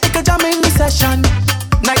 You think you could jam in the session?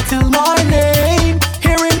 Night till morning,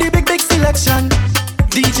 hearing the big selection.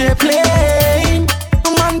 DJ playing, a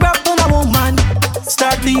man grab on a woman,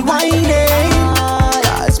 start the whining.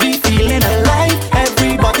 Cause we feeling alive,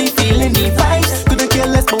 everybody feeling the vibes. Couldn't care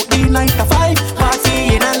less about the 9 to 5,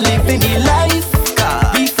 partying and living the life.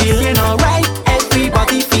 We feeling alright,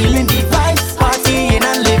 everybody feeling the vibes, partying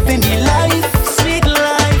and living the life. Sweet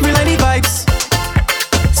life, we like the vibes,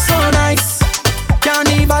 so nice.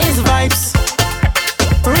 Carnival is vibes,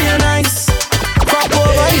 real nice. Crop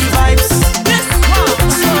over the vibes.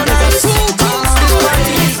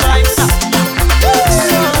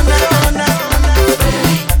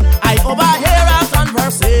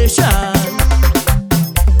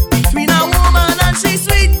 Between a woman and she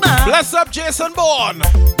sweet man. Bless up Jason Bourne.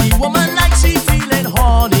 The woman like she feeling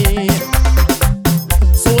horny.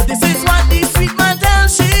 So this is what the sweet man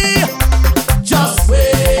tells she. Just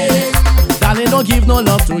wait, darling, don't give no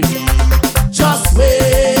love to you. Just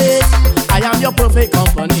wait, I am your perfect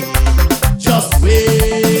company. Just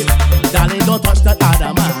wait, darling, don't touch that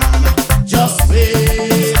other man. Just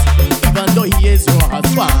wait, even though he is your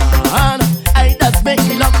husband. I just make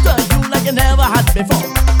love to you like you never had before.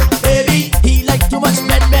 Baby, he like too much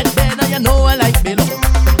bed, and you know I like below.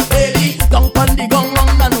 Baby, don't on the gong,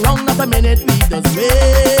 round and round, not a minute we just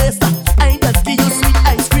waste. I just give you sweet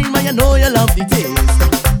ice cream and you know you love the taste.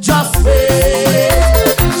 Just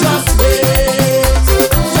wait, just wait,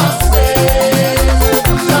 just wait,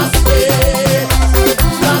 just wait,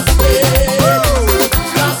 just wait,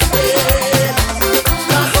 just wait,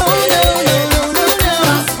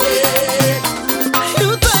 just wait. You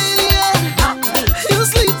tiny, yeah. You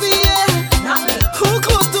sleepy, yeah. Who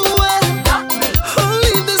close to where? Who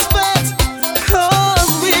leave this bed? 'Cause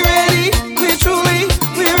we ready, we truly,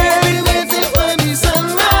 we ready, waiting for the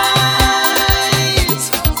sunrise.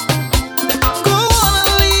 Go on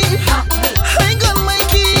and leave. I got my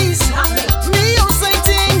keys. Me outside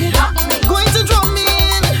thing. Going to drop me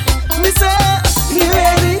in. Me say, we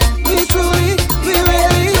ready, we truly, we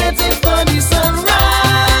ready, waiting for the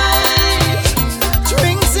sunrise.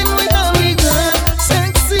 Drinks in we have we gun,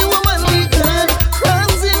 sexy woman we gun,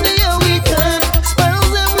 runs in the air we gun,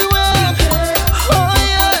 spells everywhere. Oh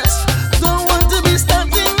yes, don't want to be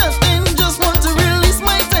starting nothing, just want to release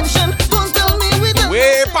my tension. Don't tell me we done.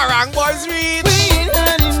 Way Parang boys reach. We ain't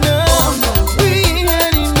had enough. We ain't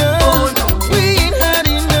had enough. We ain't had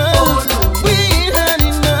enough. We ain't had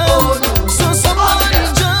enough. So somebody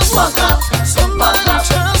just walk up. Somebody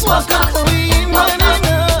just walk up. We ain't had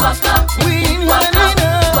enough. We ain't had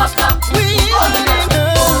enough. We ain't had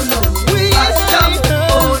enough. We ain't had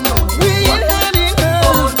enough. We ain't had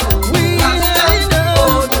enough. We ain't had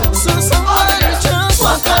enough. So somebody just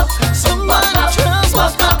walk up. Somebody just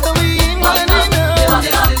walk up. We ain't had enough.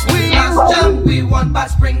 We ain't Jam, we want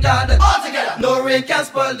Bad Spring Garden. All together. No rain can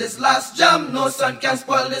spoil this last jam, no sun can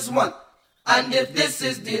spoil this one. And if this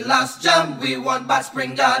is the last jam, we want Bad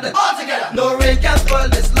Spring Garden. All together. No rain can spoil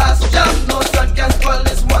this last jam, no sun can spoil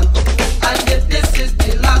this one. And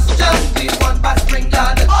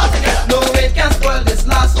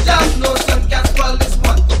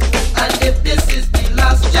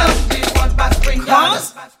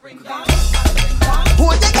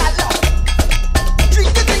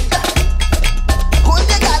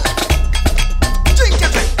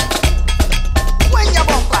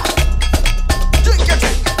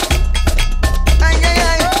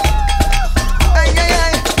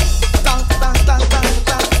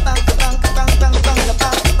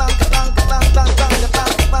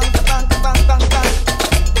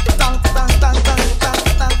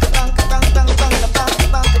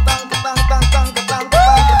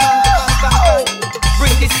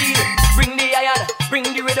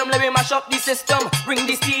let me mash up the system. Bring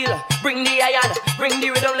the steel, bring the iron, bring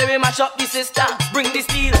the rhythm, let me mash up the system. Bring the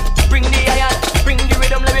steel, bring the iron, bring the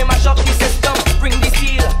rhythm, let me mash up the system. Bring the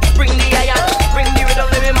steel, bring the iron, bring the rhythm,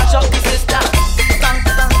 let me mash up the system.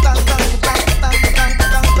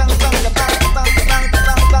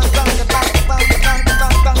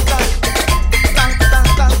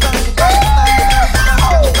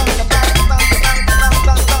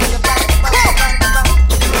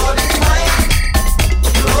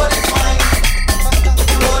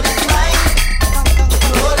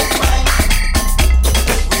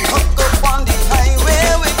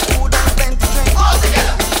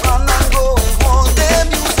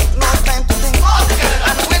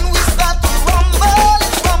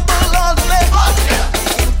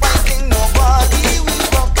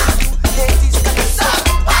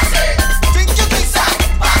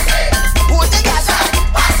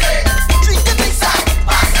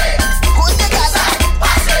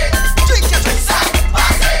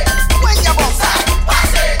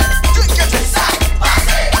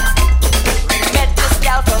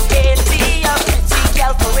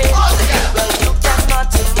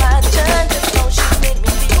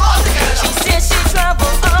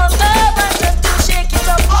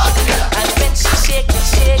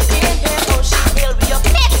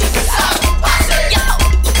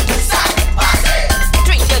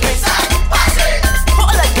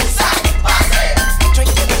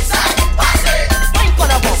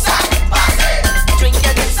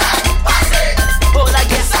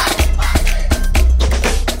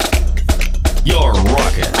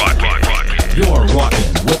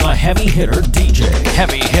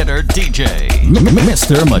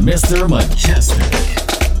 Mr. Mejustik.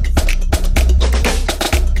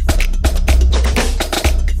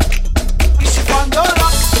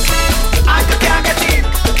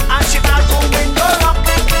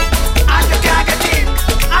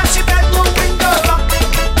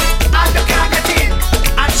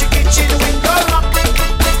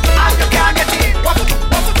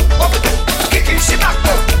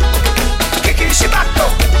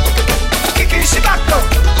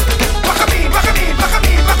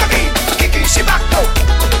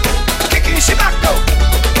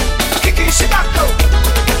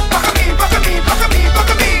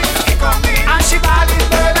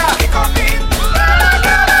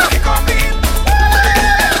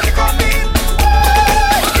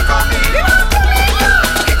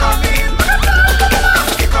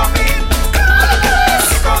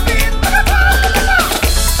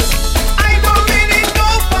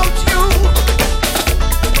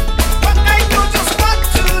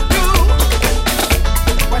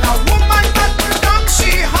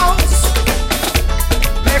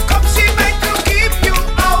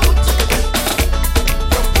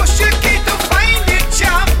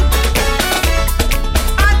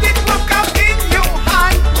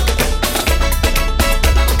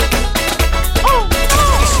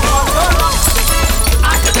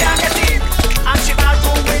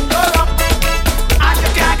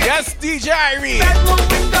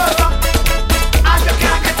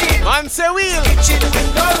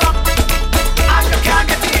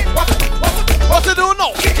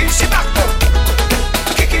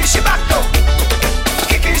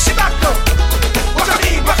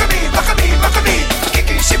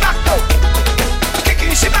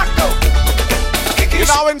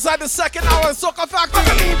 Inside the second hour of Soca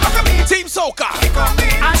Factory, Team Soca.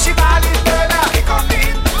 And she bad in murder. He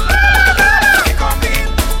coming. He coming.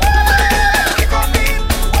 He coming.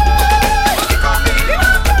 He coming.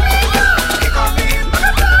 He coming.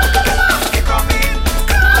 He coming.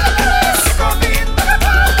 He coming.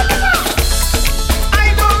 I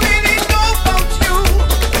don't really know about you,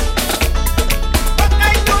 but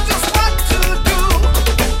I know just what to do.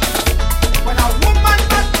 When a woman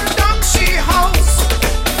at the down she house,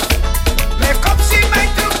 make up she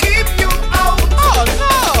might to keep you out. Oh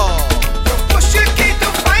no! You push your key to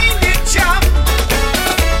find the jam,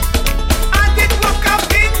 and it woke up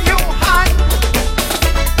in your hand.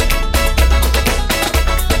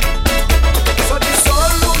 So the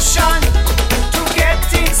solution to get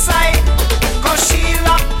inside, 'cause she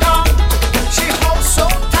locked down, she hold so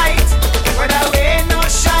tight. Whether rain or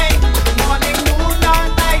shine, morning, noon or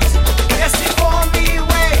night, yes, the only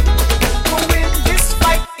way to win this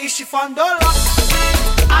fight is she found the lock,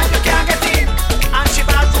 and you can't get in. And she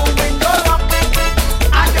bathroom window lock,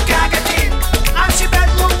 and you can't get in. And she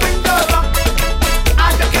bedroom window lock,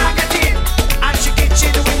 and you can't get in. And she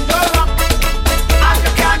kitchen window lock, and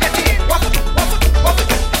you can't get in. Waffle,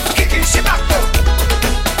 kicking she back though,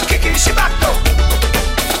 kicking she back though,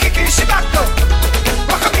 kicking she back though.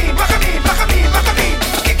 Rock a me,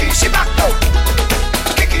 kicking she back though,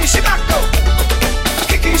 kicking she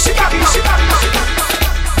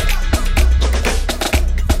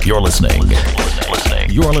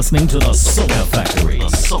You're listening to the Soca Factory. The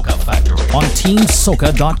Soca Factory. On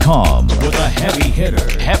TeamSoca.com. With a heavy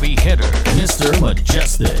hitter, Mr.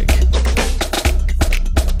 Mejustik.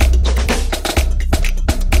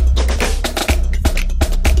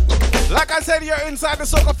 Like I said, you're inside the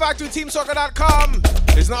Soca Factory, TeamSoca.com.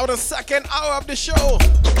 It's now the second hour of the show.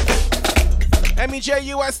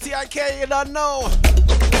 Mejustik, you don't know.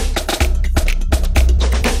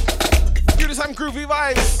 Give you some groovy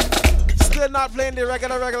vibes. Still not playing the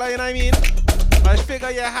regular, you know what I mean? I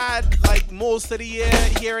figure you had like most of the year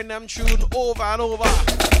hearing them tune over and over.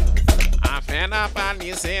 I'm fed up on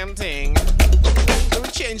the same thing. So we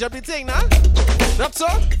change up the thing, nah? Not so?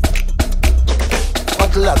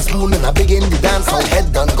 Bottle and spoon and I begin the dance out.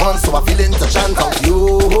 Head done gone, so I feel into chant out.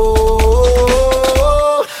 You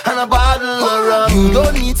and a bottle of rum. You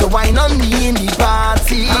don't need to wine on me in the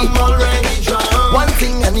party. I'm already drunk. One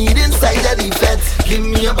thing I need inside of the fete. Give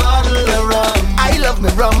me a bottle of rum. I love me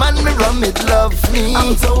rum and me rum it love me.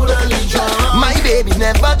 I'm totally drunk. My baby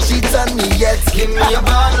never cheats on me yet. Give me a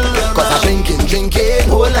bottle of rum. Cause I'm drinking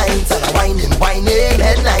whole night. And I'm whining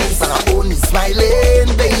headlights. And I'm only smiling,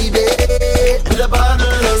 baby. With a bottle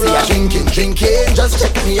of rum. See I'm drinking, just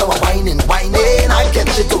check me out. Whining, I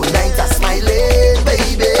catch it tonight. I'm smiling,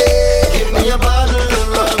 baby. Give me a bottle of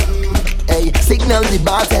rum. Hey, signal the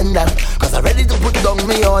bartender, cause I'm ready to put down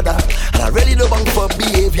my order. And I'm ready to bunk for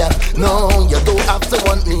behavior. No, you don't have to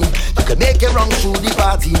want me. You can make it wrong through the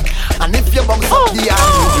party. And if you bounce up the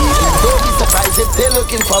army, don't be surprised if they're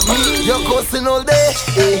looking for me. You're coasting all day,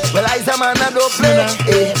 eh? Well, I's a man, I don't play,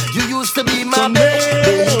 eh? You used to be my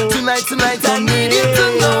baby. Tonight, I need you to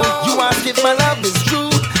know. You ask if my love is true.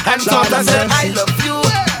 And thought I said I love you.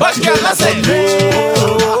 But girl, I said no.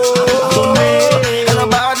 And a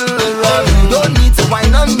bottle of rum. You don't need to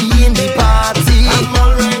wine on me in the party. I'm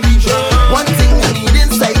already drunk. One thing I need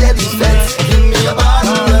inside of the fence. Give me a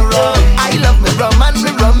bottle of rum. I love me rum and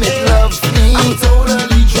me rum it loves me. I'm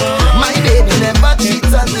totally drunk. My baby never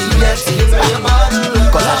cheats on me yet. Give me a bottle of rum.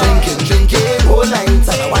 Cause I'm drinking whole night. And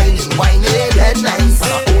I'm whining headlights.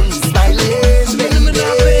 And I'm only smiling, baby.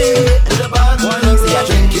 And a bottle of rum. See I'm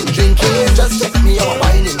drinking, just check me out.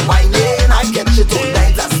 Whining, I catch it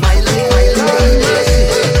tonight. I'm smiling.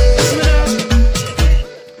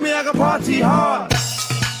 Me I go party hard.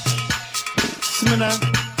 See me now.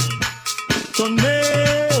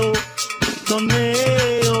 Tornado,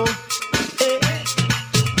 eh.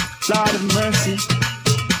 Lord of mercy.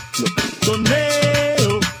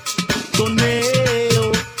 Tornado,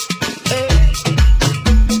 eh.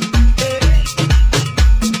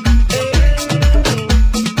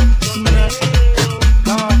 See me now.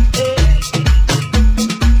 Lord, eh.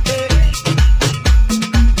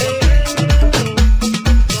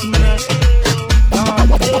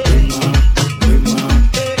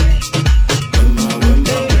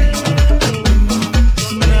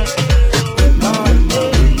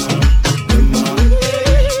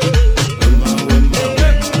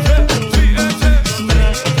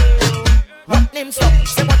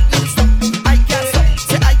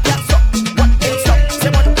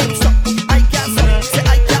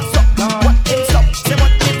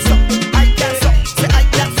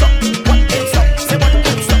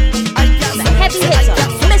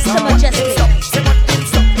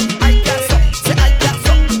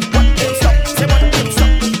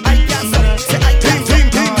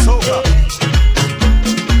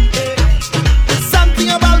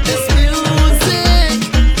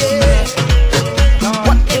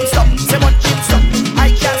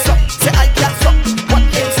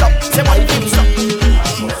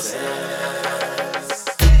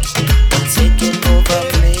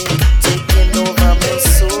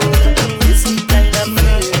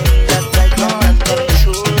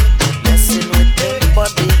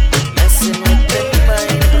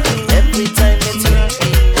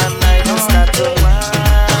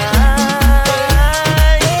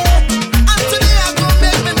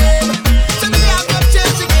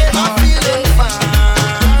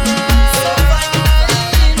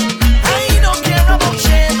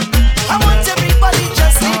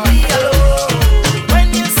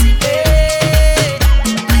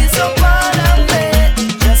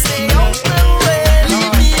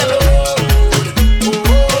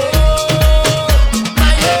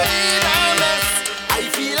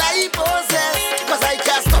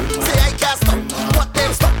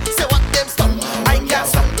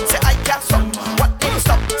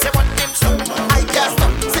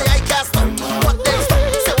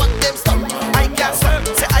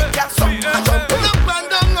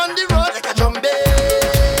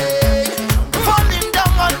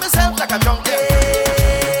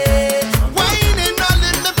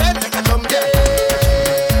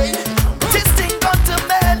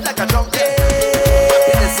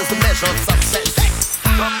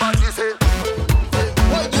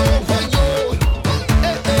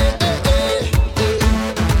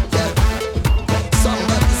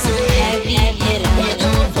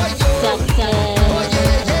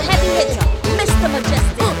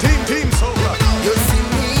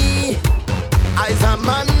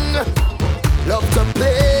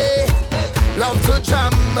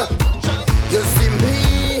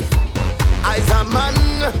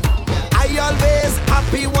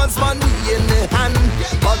 happy once money in the hand,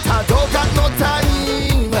 but I don't got no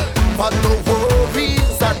time for no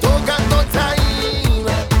worries. I don't got no time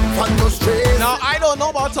for no stress. Now I don't know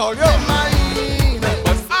about all you,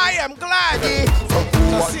 but I am glad to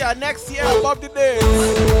see her next year above the days.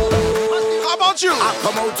 How about you? I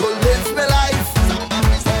come out to live my life,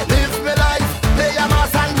 play a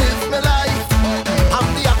mass and live my life.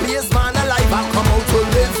 I'm the happiest man alive. I come out to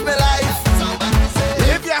live my life.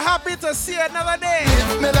 If you're happy to see another day,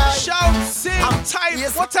 live my life. Shout, sing, type,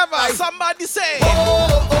 yes, whatever. life. Somebody say.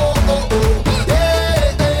 Oh, oh, oh, oh.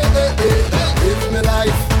 Hey, hey, hey, hey. Live my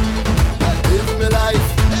life. Live my life.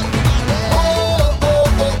 Oh,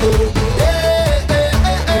 oh, oh, oh. Hey, hey,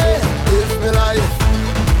 hey, hey. Live my life.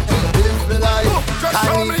 Live my life. Just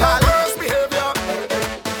show me your worst behavior.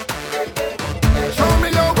 Show me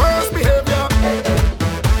your worst behavior.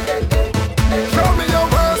 Show me your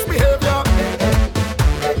worst behavior.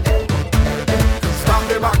 Stop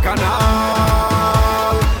the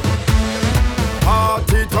bacchanal.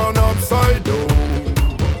 Party turn upside down.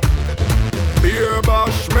 Beer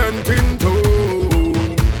bashment in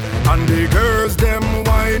town. And the girls them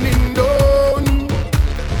whining down.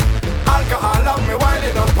 Alcohol have me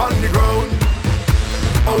whining up on the ground.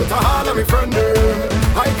 Out of all of me friend I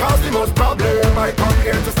cause the most problem. I come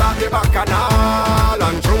here to start the bacchanal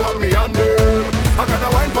and throw up me on them. I gotta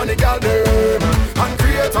wine for the girl them and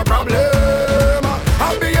create a problem.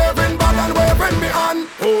 I'm behaving bad and waving me on.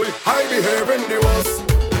 Oh, I behaving the worst.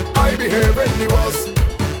 I behaving the worst.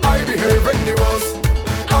 I behaving the worst.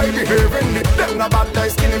 I behaving the them not bad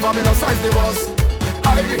like skinny but me no size the worst.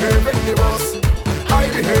 I behaving the worst. I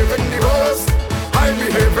behaving the worst. I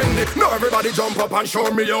behaving the. Now everybody jump up and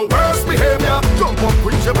show me your worst behavior. Jump up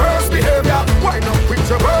with your worst behavior. Wind up with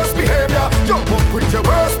your worst behavior. Jump up with your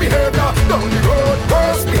worst behavior. Down the road,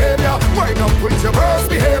 worst behavior. Wind up with your worst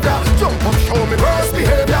behavior. Jump up, show me worst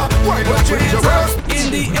behavior. Wind up with your worst.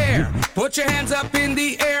 In the air, put your hands up in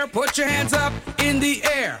the air, put your hands up in the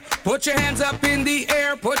air, put your hands up in the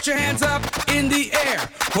air, put your hands up in the air,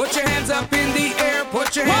 put your hands up in the air,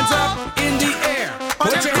 put your hands up in the air,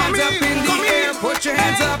 put your hands up in the air, put your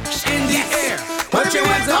hands up in the air, put your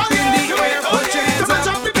hands up in the air, put your hands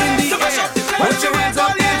up in the air, put your hands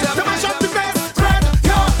up, hands up. Spread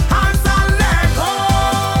your hands and let go.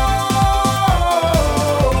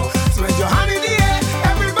 Spread your hand in the air,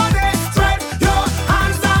 everybody. Spread your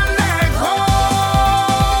hands and let go.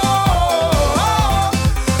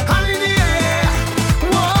 Hand in the air,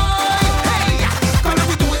 whoa, hey. Gonna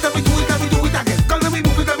we do it, and we do it, and we do it again. Gonna we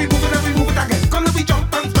move it, and we move it, and we move it again. Gonna we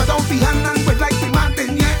jump and spread out the hand and spread like the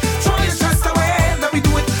mountain, yeah. Throw your stress away, then we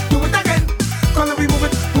do it again. Gonna we move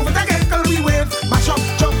it again. Gonna we wave, mash up,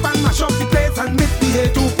 jump and mash up the place and make the hay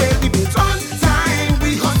to pay the bills on time.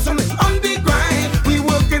 We hustling on the grind. We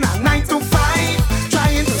working at 9 to 5,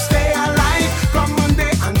 trying to stay alive. From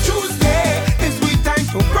Monday and Tuesday, it's we time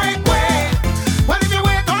to break away. Well, if you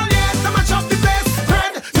wait all year to mash up the place,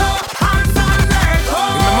 spread your hands and let go.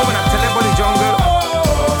 Remember when I tell everybody jungle,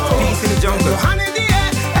 peace in the jungle. Hand in the air,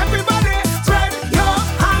 everybody, spread your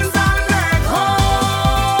hands and let go.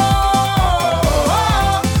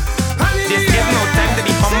 Hand in This the is no time to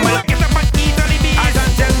be humble. Get up and eat all the beef. I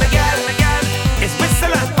don't tell the girl, it's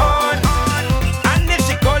whistle and on. And if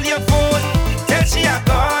she call your phone, tell she a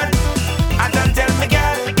gone. I don't tell the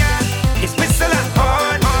girl, it's whistle and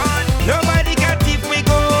on. Nobody can keep we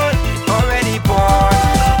gold, it's already born.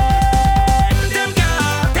 Them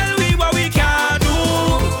girl, tell we what we can do.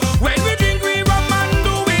 When we drink, we rum and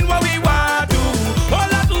doing what we want to.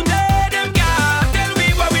 All of today, them girl, tell we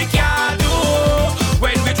what we can do.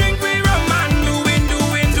 When we drink, we rum and doing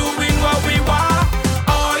what we want. I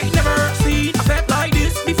never seen a fete like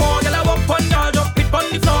this before. Girl, I walk on y'all, jump it on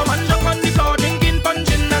the floor, man, jump on the floor, drinking,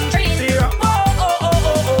 punching and drinking.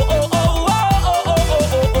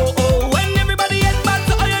 When everybody head back,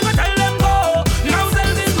 so I ain't gonna tell them go. Now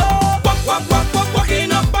sell this low.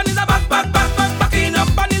 Walking up on his backing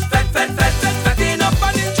up on his fetting up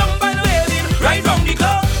on his jump and waving right round the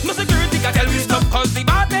club. No security can tell we stop 'cause the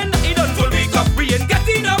bartender he done full week up. We ain't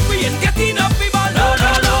getting up, we ball. No.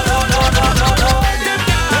 Them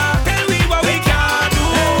can't tell we what we can do.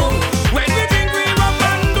 When we drink, we rum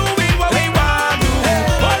and doing what we want to.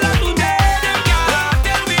 All of today, them can't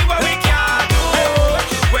tell we what we can do.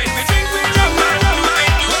 When we drink, we rum and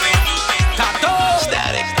doing. Tato.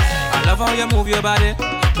 Static. I love how you move your body.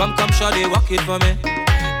 Come, shawty, walk it for me.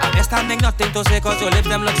 I'm just standing, nothing to say, 'cause your lips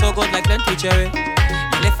them look so good like plenty cherry.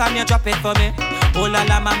 You lift and you drop it for me. Oh la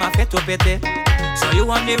la, mama, fit to pity. So you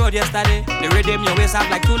on the road yesterday, the rhythm your waist up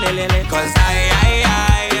like two lelele. 'Cause I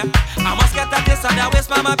must get a taste of that waist,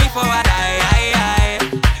 mama, before I die.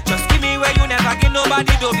 Just give me where you never get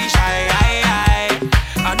nobody, don't be shy.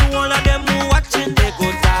 I know all of them who watching, they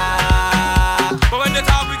go talk. But when they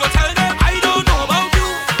talk, we go tell them, I don't know about you.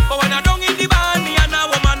 But when I don't in the band, me and a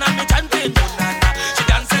woman and me chanting, oh, na, na. She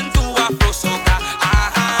dancing to Afro soca.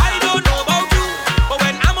 I don't know about you. But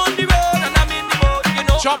when I'm on the road and I'm in the boat, you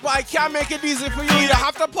know. Chopper, I can't make it easy for you. You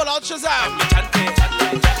have to pull out Shazam. Me chanting.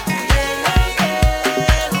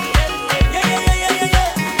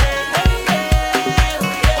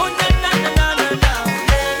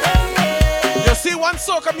 See one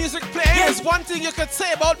soca music playing, there's one thing you could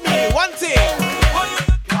say about me, one thing.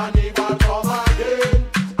 Carnival come again,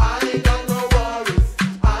 I ain't got no worries,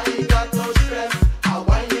 I ain't got no stress, I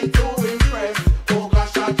want you to impress, oh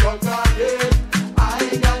gosh I drunk again, I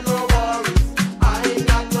ain't got no worries, I ain't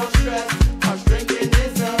got no stress, cause drinking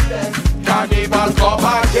is the best. Carnival come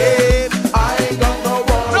again, I ain't got no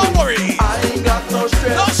worries, no worries, I ain't got no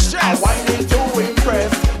stress, no stress, I want you to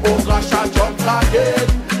impress, oh gosh I drunk again,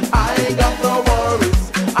 I ain't got no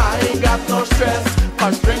worries, I ain't got no stress,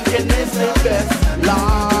 cause drinking is the best.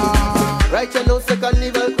 Right you know, say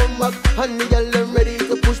carnival come back, and the girl them ready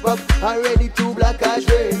to push back, already too black as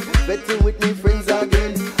rain, betting with me friends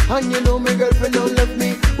again. And you know my girlfriend don't love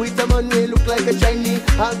me, with a man we look like a Chinese,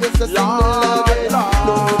 I guess a single again.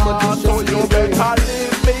 No woman to show you better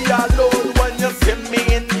leave me alone when you see me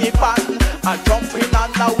in the van, and jumping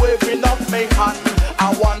and a waving up my hand.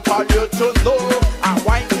 I want all you to know, I'm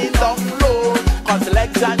winding down low, cause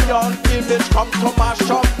legs and young image come to mash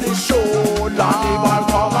up the show. Carnival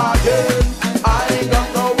come again, I ain't got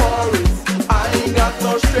no worries, I ain't got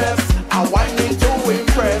no stress, I'm winding to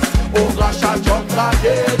impress, oh gosh I jump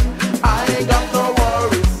again, I ain't got no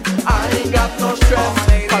worries, I ain't got no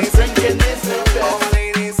stress, cause drinking is the best.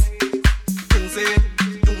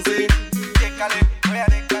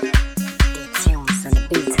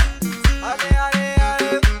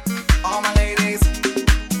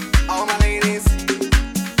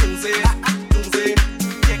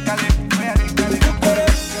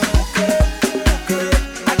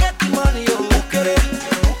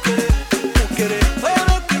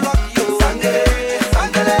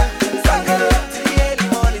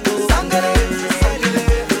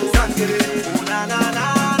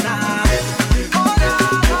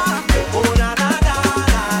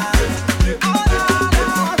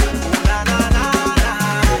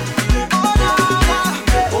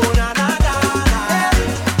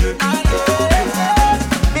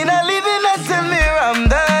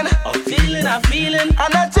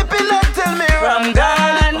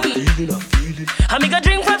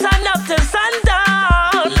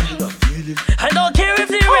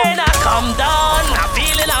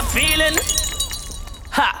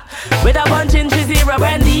 With a bunch in Trizera,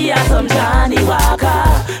 Brandy, and some Johnny Walker.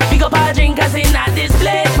 Pick up our drinkers in at this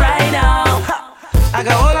place right now. I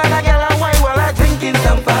got all of the girl and wine while I drinking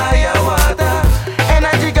some fire water.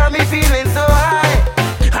 Energy got me feeling so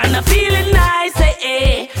high, and I'm feeling nice, eh,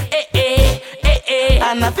 eh, eh, eh, eh, eh.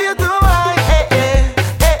 And I feel too high, eh, eh,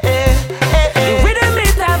 eh, eh, eh, eh. The rhythm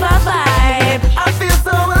is have a vibe. I feel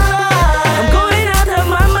so alive. I'm going out of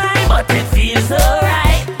my mind, but it feels so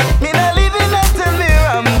right. Me not leaving until me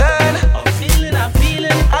I'm done. I'm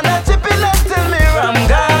feeling, and I'm chipping until me I'm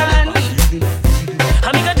gone. I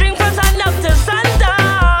make a drink from sun up to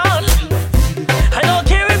sundown. I don't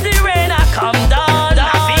care if the rain I come down.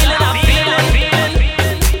 I'm feeling.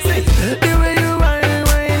 The way you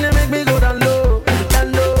whine, it make me go down low,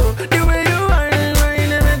 down low. The way you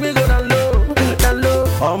whine, it make me go down low, down low.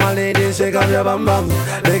 All my ladies shake up your bum bum.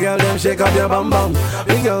 The girl them shake up your bum bum.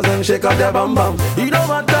 The girls them shake up their bum bum. You don't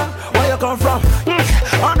matter where you come from.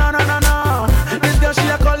 Oh no no no no. This girl she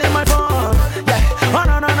a calling my phone. Yeah. Oh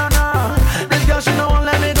no no no no. This girl she no won't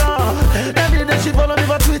let me go. Every day she follow me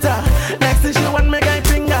for Twitter. Next thing she want me guy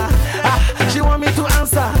finger. She want me to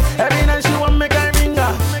answer. Every night she want me guy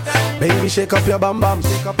ringer. Baby shake up your bum bum.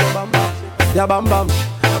 Shake up your bum bum. Your bum bum.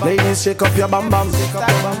 Ladies shake up your bum bum.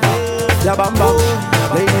 Your bum bum.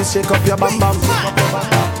 Ladies shake up your bum bum.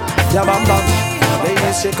 Your bum bum.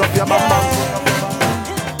 Ladies shake up your bum bum.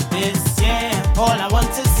 This year, all I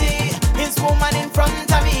want to see is woman in front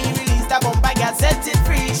of me. Release that bomb bag and set it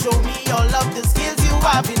free. Show me all of the skills you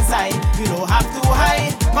have inside. You don't have to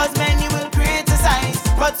hide, cause many will criticize,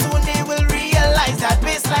 but soon they will realize that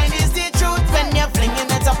baseline is the truth. When you're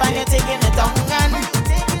flinging it up and you're taking it down, and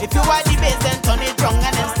if you are the bass, then turn it wrong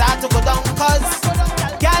and then start to go down. Cause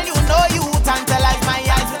girl, you know you tantalize my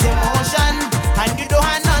eyes with emotion, and you don't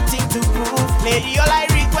have nothing to prove. Lady, all I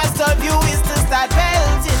request of you is to start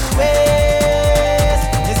belting ways.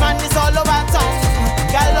 This man is all over town,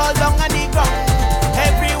 girl all down on the ground.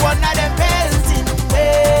 Every one of them belting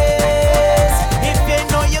ways. If you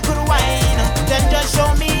know you could whine,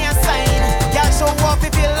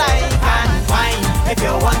 if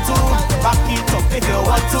you want to. Back it up if you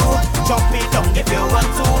want to. Chop it down if you want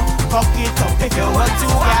to. Cock it up if you want to.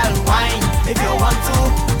 Girl, wine if you want to.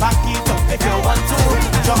 Back it up if you want to.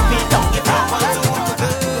 Chop it down if you want to.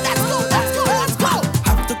 Let's go.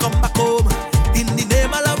 Have to come back home. In the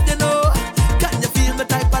name of love, you know. Can you feel me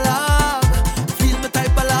type of love? Feel me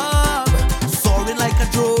type of love. Soaring like a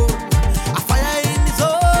drone. A fire in the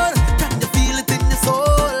zone. Can you feel it in your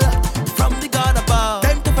soul? From the God above.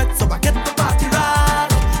 Time to fetch, so I get my party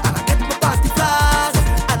rag. And I get my party flag.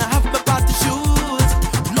 And I have my party shoes.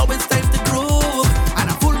 Now it's time to groove. And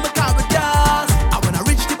I pull my car with gas. And when I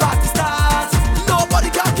reach the party starts, nobody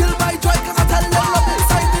can kill my joy, cause I tell them love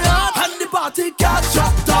inside me heart. And the party can't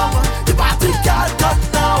shut down. The party can't cut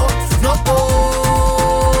now. No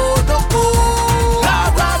more, no more. Nah,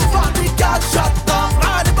 the party can't shut down.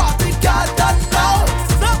 Nah, the party can't done now.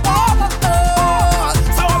 No more.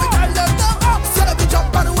 So we tell them no. So let me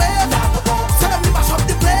jump on the wave. So let me mash up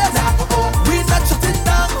the place. We not shutting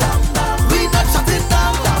down. We not shutting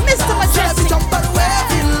down. Mr. So let me Majestic. jump on the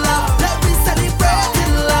wave in love. Let me celebrate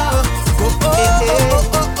in love.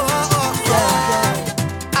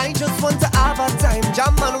 I just want to have a time,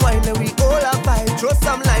 jam and wine, and we all a vibe. Throw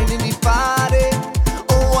some line in the party.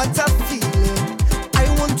 Oh, what a feeling! I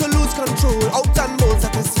want to lose control, out and bold,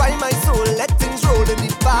 satisfy my soul. Let things roll in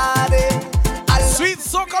the party. Sweet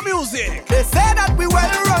soca music. They say that we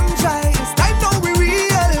well run dry. It's time now we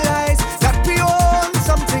realize that we own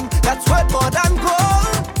something that's worth more than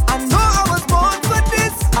gold. I know I was born for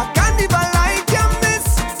this. I can't even like you miss.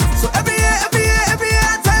 So every year,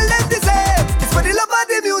 I tell them the same. It's for the love of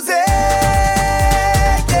the music.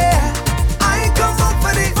 Yeah, I come up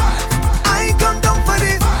for it. I come down for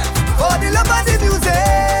it. For the love of the music.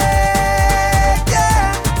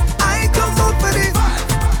 Yeah, I come up for it.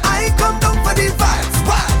 I come down for the vibes.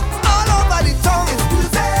 All over the town.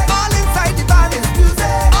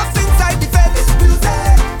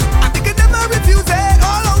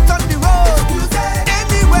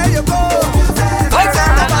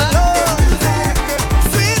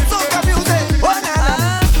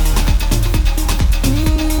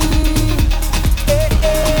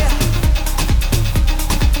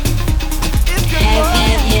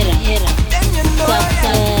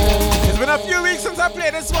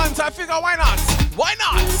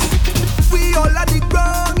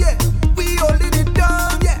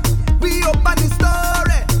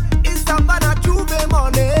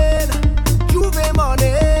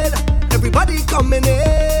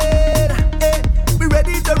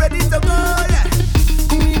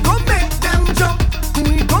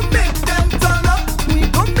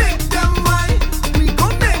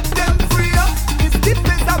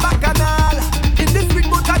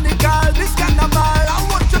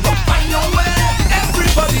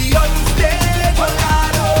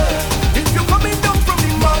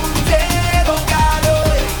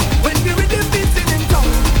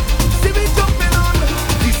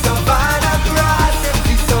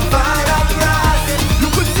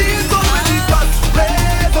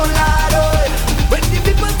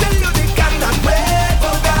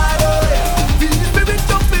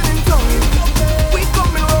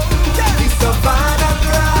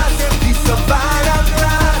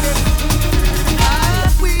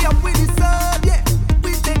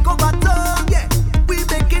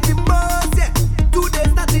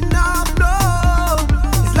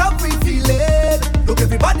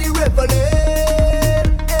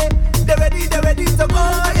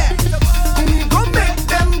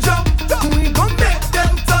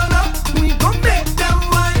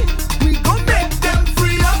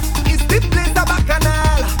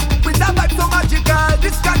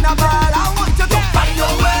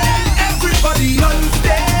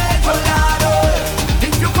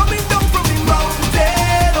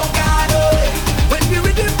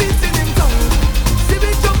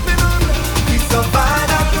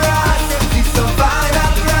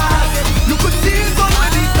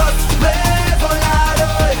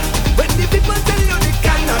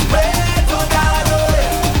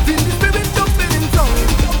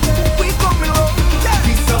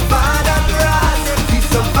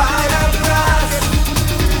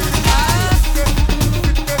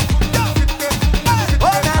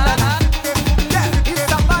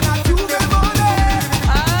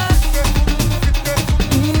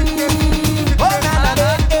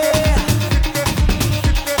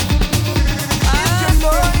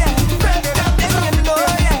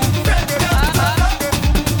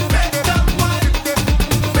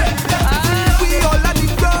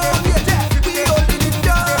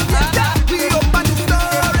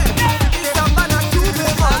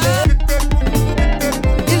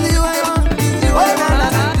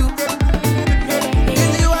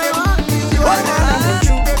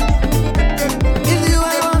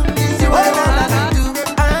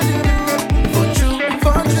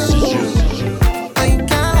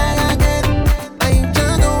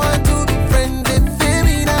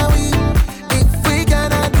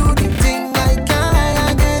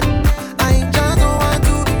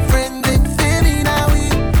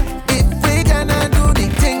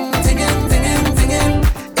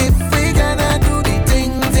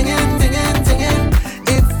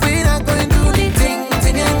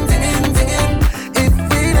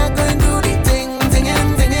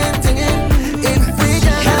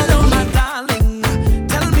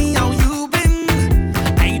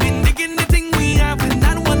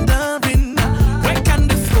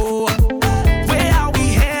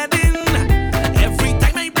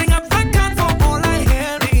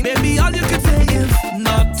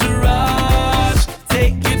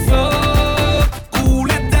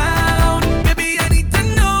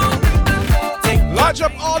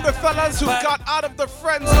 fellas who got out of the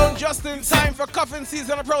friend zone just in time for cuffing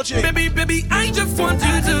season approaching. Baby, I just want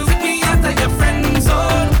you to take me out of your friend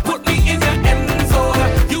zone. Put me in your end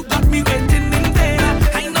zone. You got me waiting in there.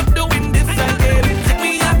 I'm not doing this again. Take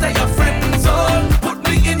me out of your friend zone. Put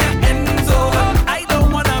me in your end zone. I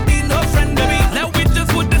don't wanna be no friend, baby. Now we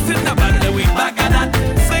just put this in the bag. We back at that.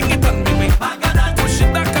 Sing it on me, back at that. Push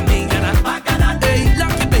it back on me, and I back at that. Hey,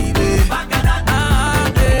 lock it, baby. Back at that.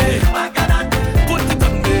 Hey, back at that. Put it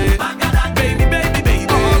on me, back at that. Baby.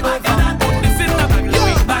 Back at that. Put this in the bag.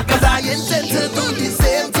 We back at that. I intend to do the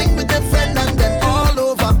same thing with the friend and then all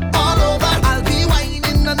over. I'll be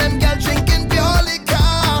whining on them girls drinking pure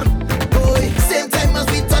liquor. Boy, same time as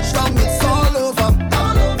we touch down, it's all over.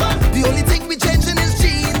 The only thing we changing is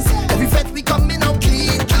jeans. Every fete we coming out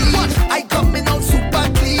clean. I coming out super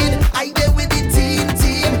clean. I there with the team.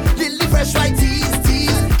 Lily fresh right tease.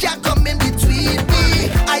 Can't come in between me.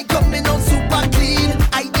 I coming out super clean.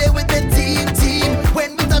 I there with the team.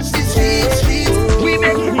 When we touch the streets, we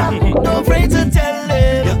make it happen. No afraid to tell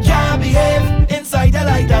them you can't behave inside her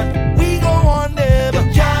like that. We go on them.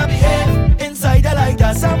 You can't behave inside her like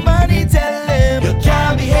that. Somebody tell them you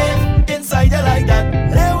can't behave inside her like that.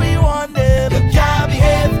 Then we want them. You can't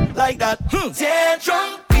behave like that.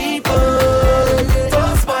 Tantrum people,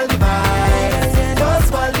 don't spoil the vibes. Don't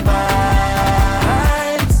spoil the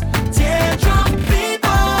vibes. Tantrum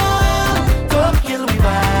people, don't kill the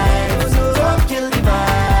vibes. Don't kill the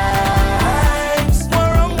vibes. What's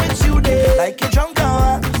wrong with you there? Like a drunk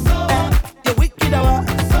hour, you're wicked hour,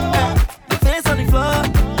 your face on the floor,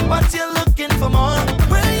 but you're looking for more.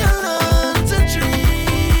 Where you learn to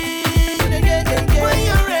dream, where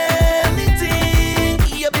you really think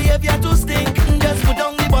your behavior to stink. Just put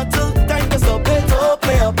down the bottle, time to stop it. Don't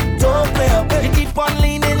play up. You keep on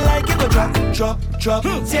leaning like it go drop.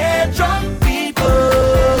 Teardrop people,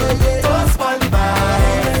 don't spoil the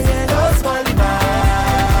vibes. Don't spoil the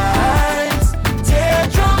vibes.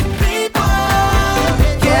 Teardrop people,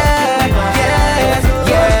 yeah.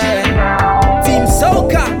 Team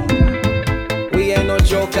Soca, we ain't no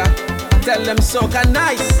joker. Tell them Soca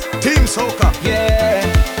nice. Team Soca. Yeah.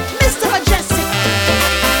 Mr. Mejustik.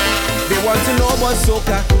 They want to know about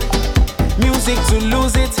Soca. Music to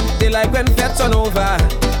lose it. They like when fed turn over.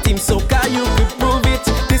 Team Soca, you could prove it.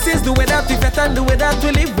 This is the way that we fet and the way that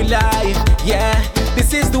we live we life. Yeah.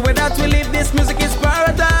 This is the way that we live. This music is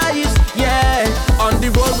paradise. Yeah. On the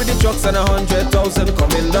road with the trucks and 100,000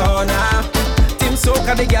 coming down. Team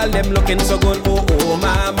Soca, the girl them looking so good. Oh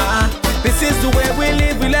mama. This is the way we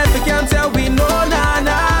live. We let we can't tell we know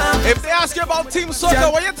nah. If they ask you about Team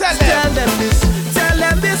Soca, what you tell them? Tell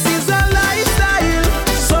them this is a lifestyle.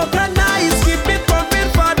 Soca nice, keep it pumping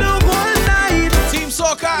for the whole night. Team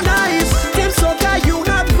Soca nice. Team Soca, you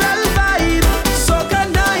have well vibe. Soca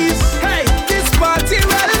nice. Hey, this party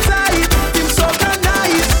well tight. Team Soca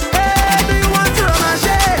nice. Hey, do you want to romance?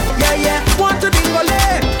 Yeah. Want to dingole?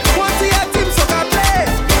 Want to hear Team Soca play?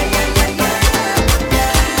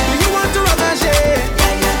 Yeah. Do you want to romance?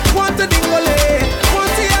 Want to dingole?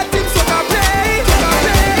 Want to hear Team Soca play?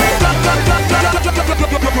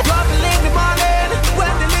 Dropping in the morning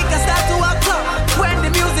when the liquor start to walk up, when the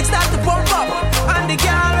music start to pump up, and the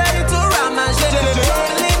girl ready to romance.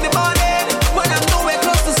 Dropping in the morning when I'm nowhere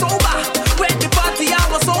close to sober, when the party hour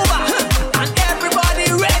was over, and everybody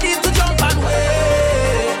ready to jump and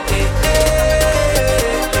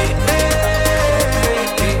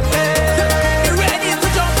ready to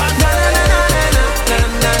jump and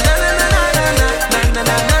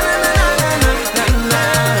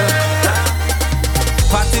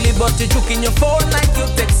Partly but you juking your phone like you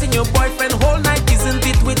texting your boyfriend whole night. Isn't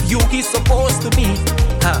it with you he's supposed to be?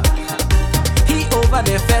 He over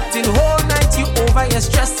there fetting whole night. You over here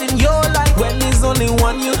stressing your life when there's only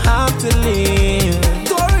one you have to live.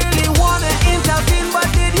 Don't really wanna intervene,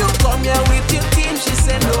 but did you come here with your team? She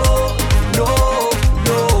said no.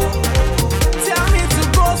 Tell me to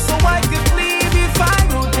go so I could leave if I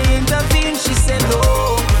would intervene. She said no.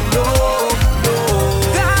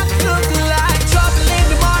 That look like trouble in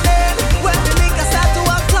the morning when the liquor start to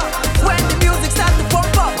walk up, when the music start to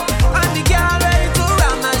pump up, and the girl ready to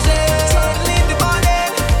romance. Trouble in the morning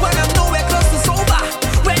when I'm nowhere close to sober,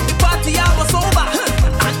 when the party hour was over,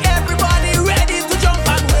 and everybody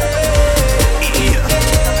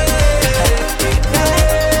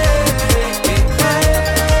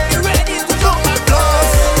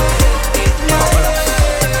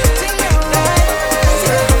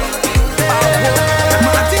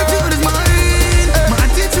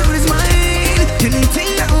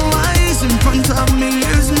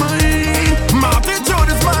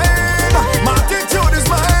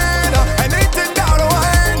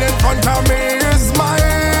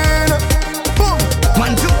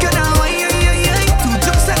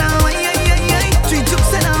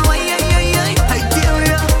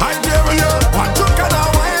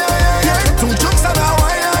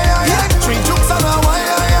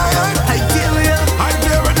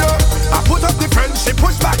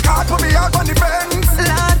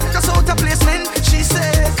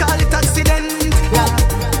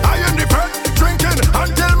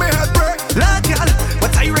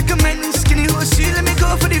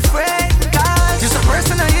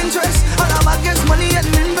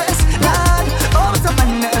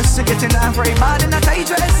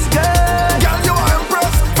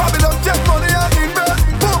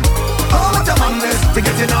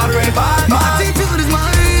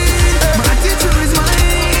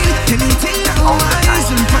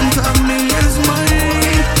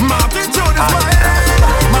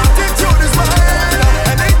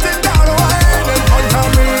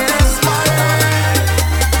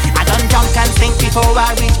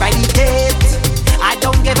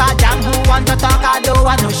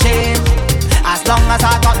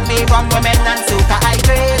and soca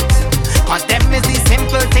hydrate. Cause them is the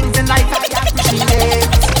simple things in life I appreciate.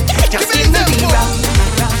 Just give me the rum,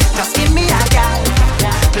 just give me a gal.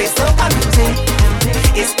 Play soca music,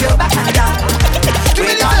 it's pure back and down.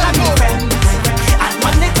 With all of my friends, and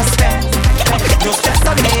money to spend. No stress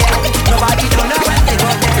on me, nobody don't know when they go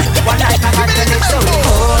there. One night I got to live so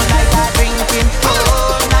all night I drinking,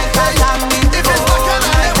 all night I jamming, all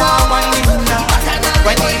night I winding up.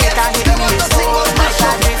 When we get a hit me, it's all night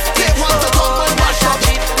I lifting, all night I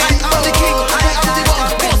lifting. I am the king, I am the boss,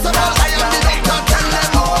 most of all I am the doctor. Tell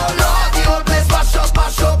them, oh Lord, the old place mash up,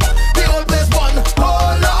 the old place one.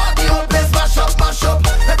 Oh Lord, the old place mash up,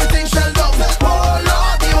 everything shall down. Oh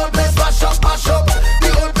Lord, the old place mash up, the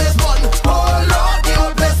old place one. Oh Lord, the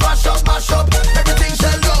old place mash up, everything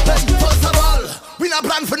shall down. First of all, we not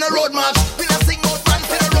plan for the road march, we not sing no plan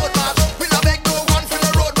for the road march, we not beg no one for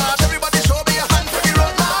the road march. Everybody show me your hand for the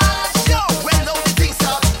road march. Yo, when now the thing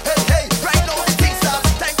start, hey hey, right now the thing start.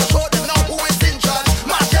 Time to show them now who is in charge.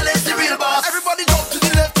 Marshall is the real boss. Everybody jump to the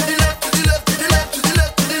left, to the left, to the left, to the left, to the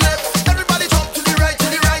left, to the left. Everybody jump to the right, to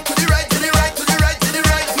the right, to the right, to the right, to the right, to the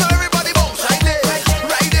right. Now everybody bounce right there,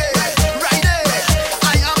 right there, right there.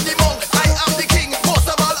 I am the monk, I am the king. Most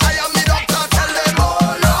of all, I am the doctor. Tell them, oh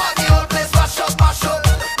Lord, the old place mash up,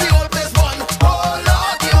 the old place one. Oh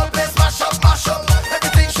Lord, the old place mash up,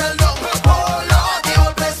 everything shall down. Oh Lord, the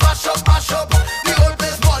old place mash up, the old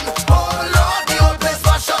place one. Oh Lord, the old place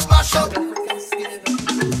mash up.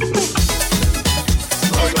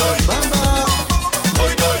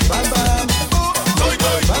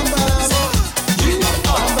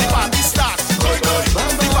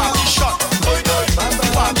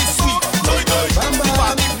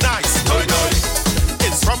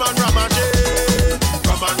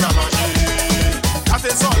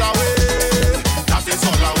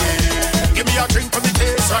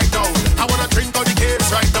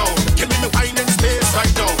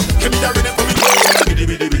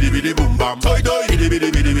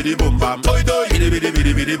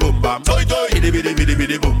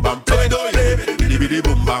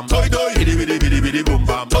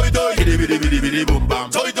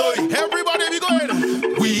 Everybody be going.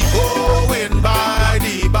 We going by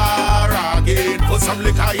the bar again for some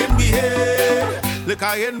liquor in we head,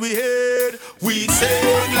 liquor in we head. We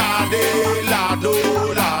sing la de la do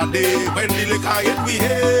la de when the liquor in we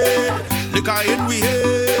head, liquor in we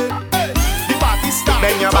head. Hey, the party start.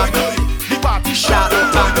 Bend your back. The party shot.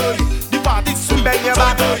 The party sweet. Bend your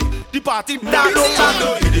back. The party Down,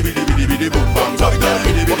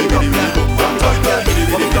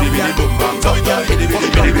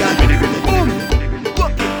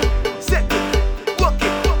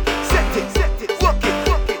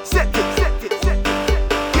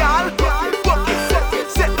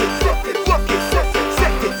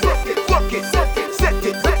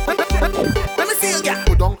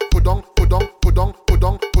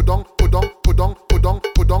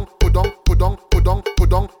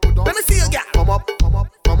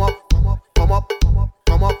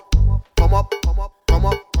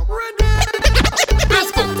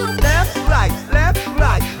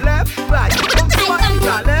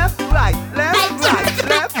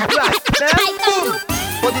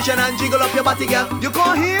 and jiggle up your body, girl. You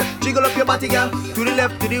come here, jiggle up your body, girl. To the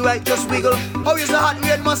left, to the right, just wiggle. Oh, you're so hot,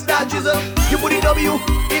 red mustard drizzle. You put the W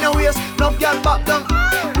in a waist, enough girl back down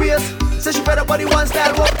waist. Say she fed up body one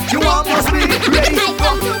style walk. You want more speed, ready? I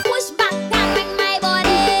come to push back and bring my body,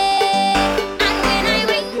 and when I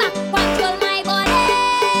bring back, control my body.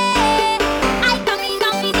 I come in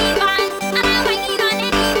down with the bands, and I bring it on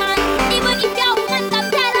any man. Even if your woman come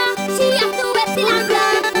tell her, she have to wait till I'm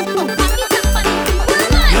done.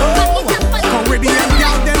 Caribbean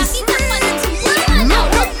girl, them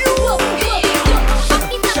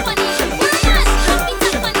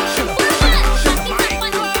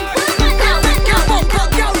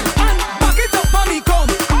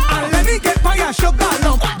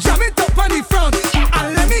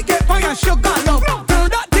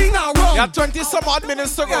Yeah, 20 some odd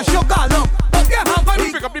minutes to go. Yeah, sugar love. Up your hand for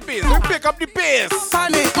Let's pick up the pace. Let's pick up the pace.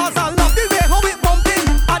 Funny, cause I love the way how it bumping.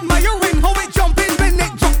 Admiring how it jumping. When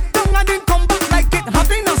it jump down and then come back like it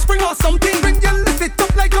having a spring or something. When you lift it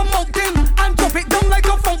up like a mountain and drop it down like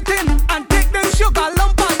a fountain. And take them sugar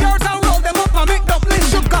lump of yours and roll them up and make dumpling.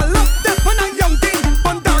 Sugar lump, them when a young thing.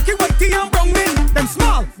 One darky, whitey and brown men. Them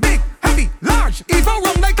small, big, heavy, large, even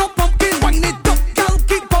round like a pumpkin. Wind it up, girl,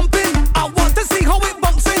 keep pumping. I want to see how it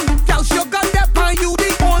bouncing. Girl, sugar that pan you,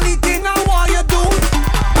 the only thing I want you do.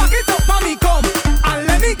 Back it up and me come, and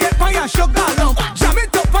let me get by your sugar.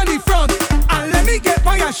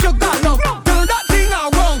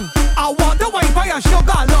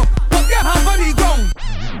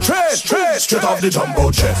 the jumbo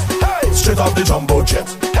jet. Hey, straight off the jumbo jet.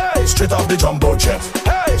 Hey, straight off the jumbo jet.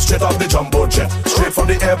 Hey, straight off the jumbo jet. Straight from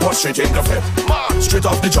the airport, straight in the flip. Straight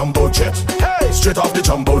off the jumbo jet. Hey, straight off the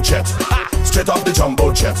jumbo jet. Straight off the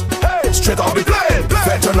jumbo jet. Hey, straight off the plane.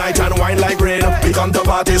 Fed tonight and wine like rain. We come to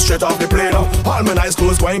party straight off the plane. All my nice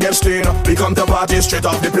clothes going get stained. We come to party straight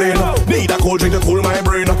off the plane. Need a cold drink to cool my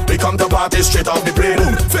brain. We come to party straight off the plane.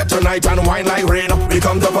 Fed tonight and wine like rain. We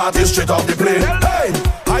come to party straight off the plane. Hey,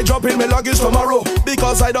 I drop in my luggage tomorrow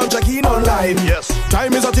because I don't check in online. Yes,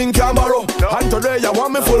 time is a thing can borrow. And today I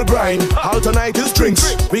want me full grind. All tonight is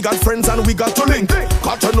drinks. We got friends and we got to link.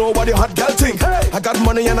 Got to know what the hot girl think. I got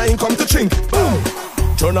money and I ain't come to chink. Boom.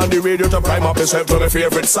 Turn on the radio to prime up yourself to my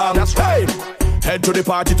favorite song. Hey, head to the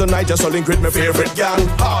party tonight just to link with my favorite gang.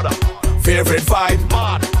 Harder, favorite vibe,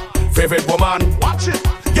 mad, favorite woman. Watch it.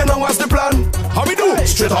 You know what's the plan? How we do? Hey.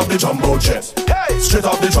 Straight off the jumbo jet. Hey, straight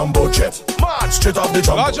off the jumbo jet. Man, straight off the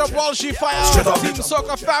jumbo jet. Large up Walshy Fire. Straight off Team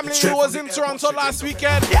Soca family who was in Toronto last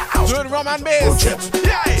weekend. Yeah. Doing rum and bass.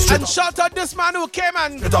 Yeah. And shout out this man who came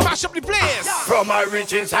and mash up the place. From my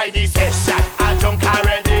reach inside the session, I drunk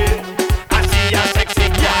already. I see a sexy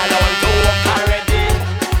girl, I want to walk already.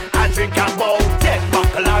 I drink about 10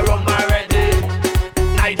 buckle of rum already.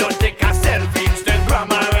 I don't take a selfie, Instagram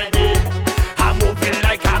already. I'm moving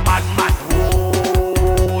like a madman.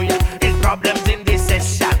 Oh, it's problems in this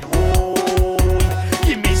session. Oh,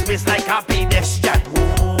 give me space like a pedestrian.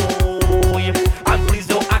 Oh, and please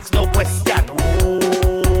don't ask no question. Oh,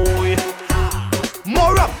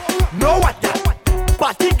 more up, no water.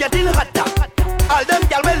 Party getting hotter. All them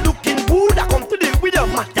gal well looking good. I come to the with a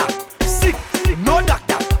matter. Sick, no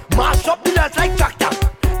doctor. Mash up the dance like tractor.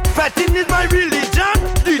 Fetting is my religion.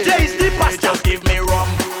 DJ is the pastor. Just give me rum,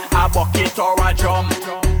 a bucket or a drum.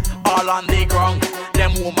 All on the ground.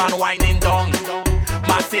 Them woman whining down.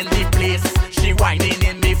 Mass in the place. She whining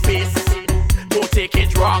in me face. Don't take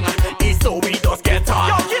it wrong. It's so we just get on.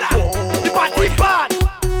 Yo, get out. Oh, the party bad.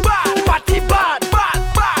 Bad. The party bad.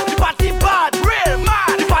 Bad. Bad. The party bad. Real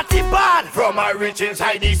mad. The party bad. From a rich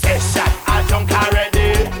inside the session, I drunk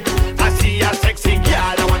already. I see a sexy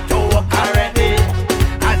girl, I want to walk already.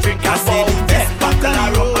 I drink a bowl, this bottle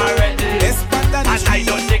of rum already. And I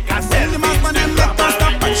don't take a selfie, Instagram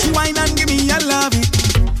already. She whine and give me, I love it.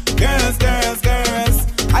 Girls, girls, girls,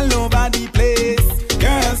 all over the place.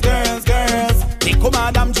 Girls, girls, girls, they come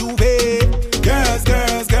Madame Juve. Girls,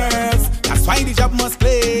 girls, girls, that's why the job must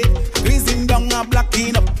play. Greasing down and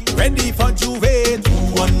blocking up, ready for Juve.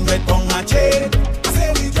 200 pound a chain. I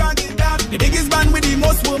say we drag it down. The biggest band with the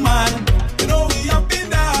most woman. You know we up in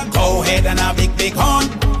that. Go ahead and a big, big horn.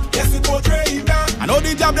 Yes, we portray that. I know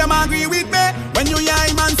the job them agree with me. When you hear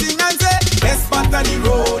him and sing and say, best part of the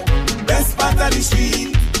road, best part of the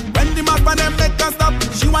street. When the map and them make us stop,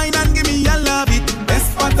 she whine and give me, I love it.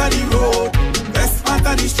 Best part of the road, best part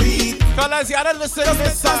of the street. Fellas, you gotta listen to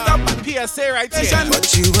this PSA right here.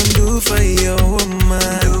 What you gonna do for your woman?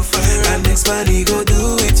 And next body go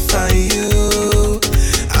do it for you.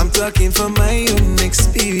 I'm talking from my own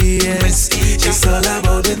experience. It's all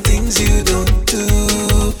about the things you don't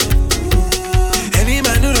do. Any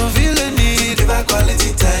man who don't feel the need of a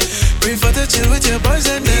quality time, prefer to chill with your boys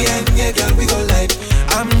and me and yeah, girl, we go live.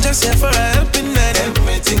 I'm just here for a helping hand.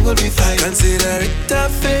 Everything will be fine. Consider it a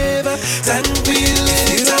favor. Thank me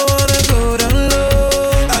later. You don't wanna go down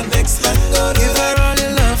low. Our next man go give her all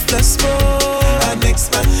your love plus more. Our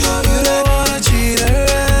next man go you don't wanna treat her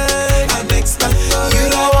right. Our next man go you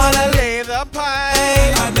don't wanna lay the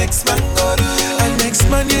pie. Our next man go do. Our next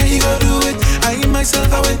man yeah he go do it. I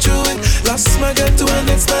myself I went through it. Lost my girl to our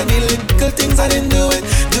next man. The little things I didn't do it.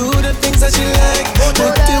 Do the things that she like. What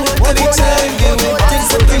you want anytime. Give me things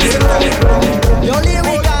that you like. Yo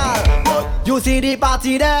lyrical. You see the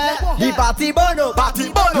party there. The party bono. Party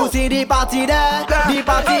bono. You see the party there. The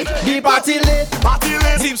party lit. Party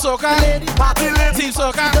lit. Team Soca. Party lit. Team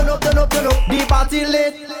Soca. Turn up, turn up, turn up. The party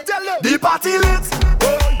lit. The party lit.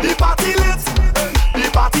 The party lit. The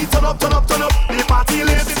party turn up, turn up, turn up. The party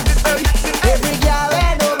lit. Every girl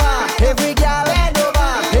and over. Every girl and over.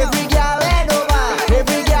 Every girl and over.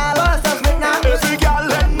 Every girl wants to split now. Every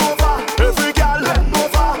girl and over. Every girl and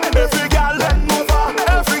over. Every girl and over.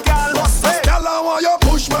 Every girl wants to split. Girl, I want you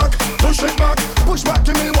push back, push it back, push back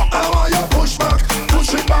to me. I want you push back,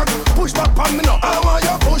 push it back, push back on me now. I want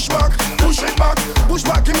you push back, push it back, push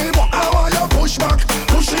back to me. I want you push back,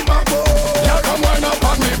 push it back. Oh, you come wind up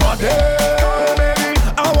on me body, baby.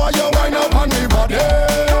 I want you wind up on me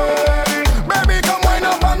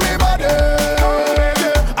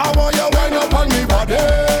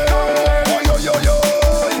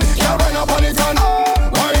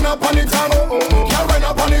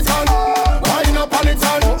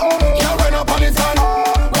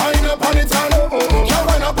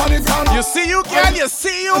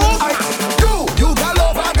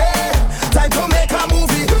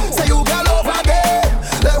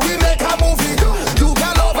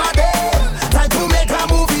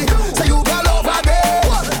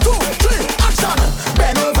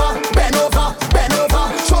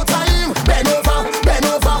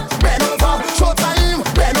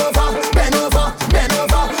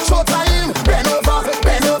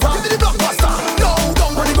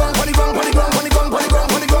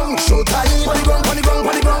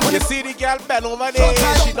girl bend over there.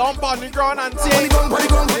 She don't on the ground and say,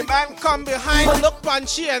 the man come behind, look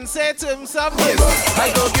punchy and say to himself, yes.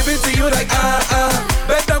 I go give it to you like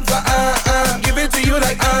bend down for give it to you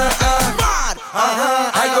like bad.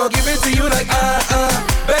 I go give it to you like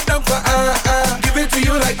bend down for give it to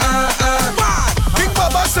you like bad. Big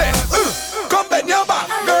Baba say, come bend your back,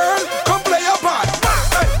 girl, come play your part.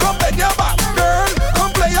 Come bend your back, girl,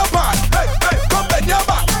 come play your part. Come bend your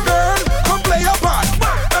back, girl, come play your part.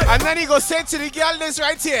 And then he go say to the girl this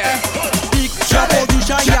right here. Pick your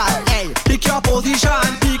position, y'all. Hey, pick your position.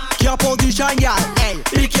 Pick your position, y'all. Hey,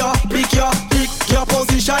 pick your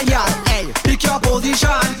position, y'all. Hey, pick your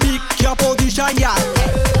position. Pick your position, y'all.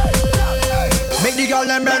 Make the girl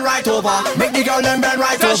them bend right over. Make the girl them bend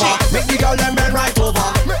right over. Make the girl them bend right over.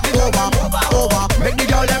 Over. Make the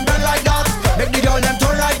girl them bend like that. Make the girl them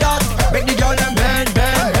turn like that. Make the girl them bend.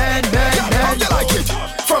 How you like it?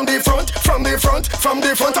 From the front,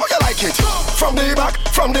 how you like it? From the back,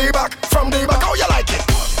 how you like it?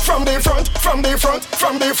 From the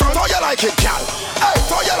front, how you like it, gal? Hey,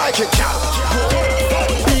 how you like it, gal?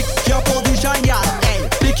 Pick your position, y'all. Hey,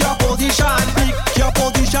 pick your position. Pick your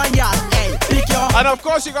position, y'all. Hey, pick your. And of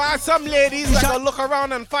course, you got some ladies that go look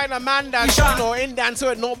around and find a man that ain't dancing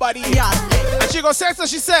with nobody. And she go say to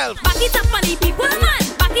herself, back it up on the people, man.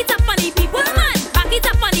 Back it up on the people, man. Back it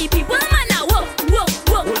up on the people, man. Now, whoa.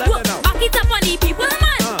 Back it up on the people,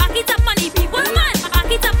 man. Back it up on the people, man.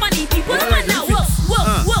 Back it up on the people, man. Now, whoa.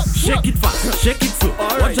 Shake it fast, shake it slow.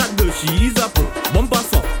 Watch that girl, she is a pro. Bumper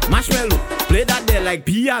soft, marshmallow. Play that there like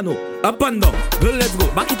piano. Up and down, girl, let's go.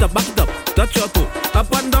 Back it up. Touch your toe.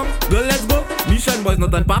 Up and down, girl, let's go. Mission boys,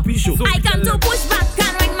 not a papi show. I come to push back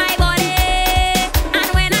and ring my body. And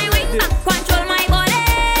when I ring back, control my body.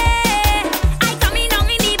 I come in down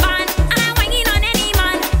in the band, and I'm winging on any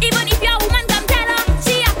man. Even if your woman come tell her,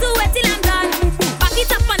 she have to wait till I'm done. Back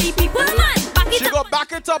it up on the people, man. She go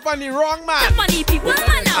back it up on the wrong man. Up on the people,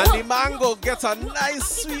 man. Now, and the man go get a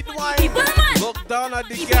nice sweet wine. People, man. Look down at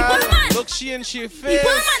the girl. Look she in she face.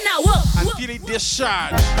 People, man. Now, and feel it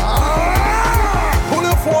discharge. Pull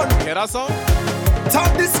your phone. Hear that song?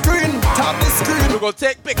 Tap the screen. We go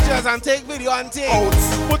take pictures and take video and take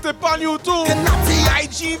put it on YouTube.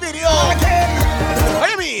 IG video. What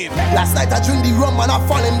do you mean? Last night I drink the rum and I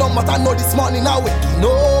falling down, but I know this morning I waking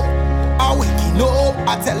up.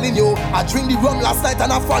 I'm telling you, I drink the rum last night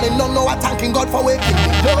and I falling down. Now I'm thanking God for waking me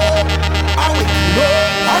up. I'm waking up.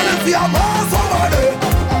 And if you're boss over there,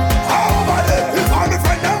 if I'm a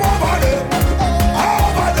friend them over there,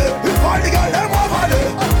 if I'm the girl them over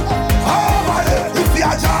there, if you're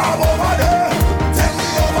a job over there, tell me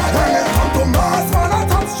over there. When it come to mass man and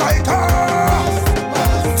top strikers,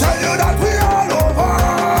 tell you that we all over.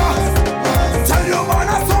 Tell you man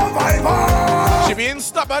a survivor. She being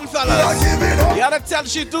stubborn, fellas. You gotta tell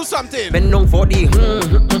she do something. Bend down for the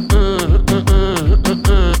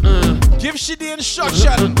Give she the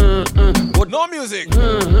instruction. No music.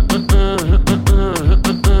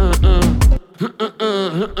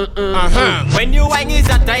 When you whine is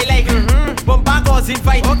that I like bumper goes in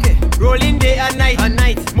fight. Okay. Rolling day and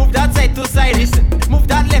night. Move that side to side. Listen. Move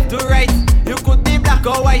that left to right. You could be black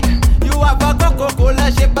or white. You have a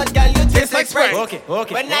Coca-Cola shape, but girl you taste like Sprite. Okay.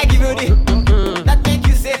 When I give you the that make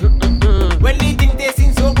you say. When the thing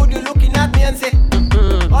tasting so good, you looking at me and say,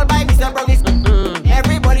 all by Mr. Brownies.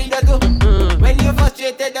 Everybody does go. When you're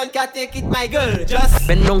frustrated, don't can't take it, my girl. Just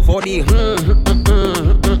bend down for the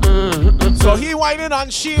So he whining on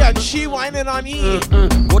she and she whining on he.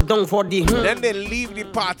 Go down for the Then they leave the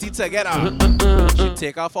party together. She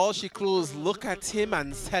take off all she clothes, look at him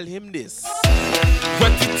and tell him this.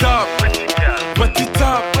 Wet it up, wet it up, wet it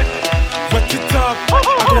up, wet it up. I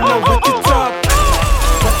don't know wet it up,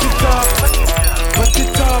 wet it up, wet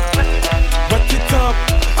it up, wet it up.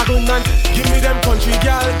 I go man, give me them country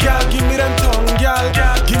gal, give me them tongue gal,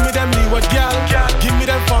 give me them leeward gal, give me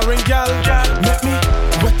them foreign gal. Make me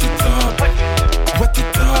wet it up, wet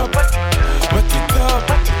it up, wet it up,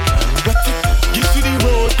 wet it. Give she the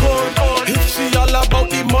road code, if she all about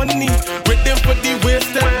the money, with them for the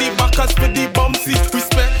waist and the backers for the bumpsy.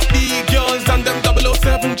 Respect the girls and them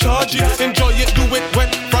 007 charges. Enjoy it, do it when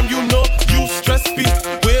from you know you stress me.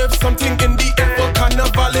 Wave something in the air for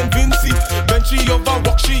carnival and Vincy. Bend she over,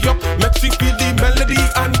 walk she up, make she feel the melody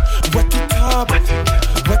and wet it up, wet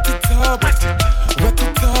it up, wet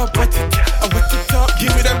it up, wet it up.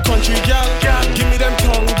 Give me them country gal, give me them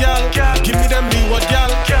tongue gal, give me them leeward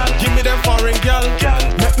gal, give me them foreign gal.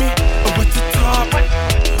 Make me wet it up,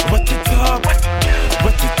 wet it up, wet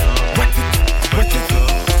it, wet it, wet it.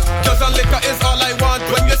 Just a liquor is all I want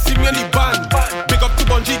when you see me in the band. Big up to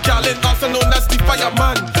Bungie gal and also known as the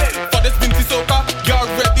fireman. For this Vincy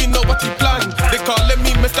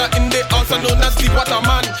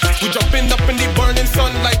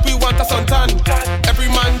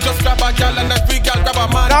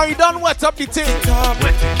Now he done wet up the thing. He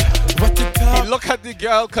look at the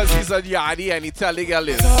girl cause he's a yardie and he tell the girl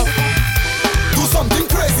this. Do something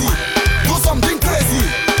crazy. Do something crazy.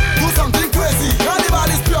 Do something crazy. Carnival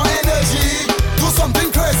is pure energy. Do something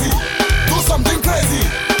crazy. Do something crazy.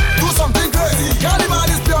 Do something crazy. Carnival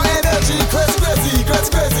is pure energy. Crazy, crazy,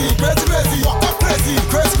 crazy, crazy, crazy, crazy. Walk up crazy,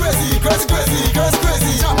 crazy, crazy, crazy, crazy, crazy,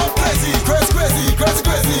 crazy. Jump up crazy, crazy, crazy, crazy,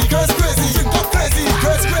 crazy, crazy, crazy. Drink up crazy,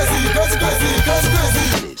 crazy, crazy, crazy, crazy, crazy,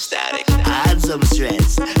 crazy. Static. I had some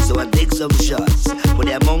stress, so I take some shots. But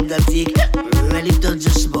the amount I take really touch the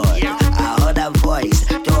spot. I heard a voice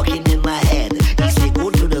talking in my head. He said, go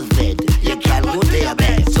to the vet, you can't go to your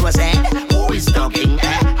bed. So I said, who is talking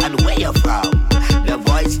and where you from? The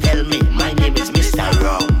voice tell me, my name is Mr.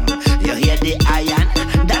 Rum. You hear the iron?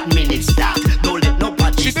 That means it's start. Don't let no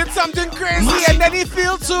party. She did something crazy and then he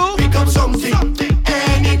feel too. Pick up something,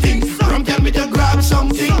 anything. Rum tell me to grab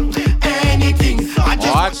something, anything. I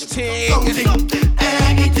just watch thing. Something,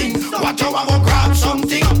 anything. Watch how I go grab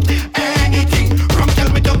something, anything. Rum tell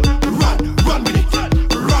me to run with it.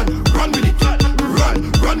 Run with it.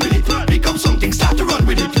 Run with it. Pick up something, start to run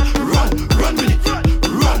with it. Run with it.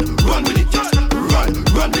 Run with it.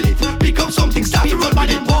 Run with it. Pick up something, start to run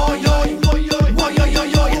with it.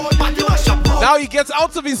 Now he gets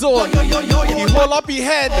out of his zone. He hold up his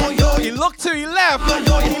head. He look to his left.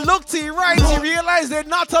 He look to his right. He realized they're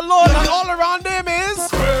not alone. And all around him is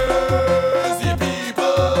crazy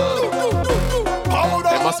people.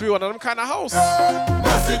 There must be one of them kind of house.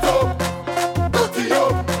 Mess it up. Dirty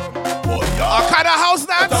up. A kind of house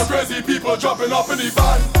that's some crazy people jumping up in the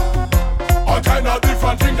van. All kind of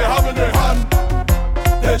different things they have in their hand.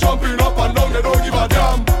 They're jumping up and down. They don't give a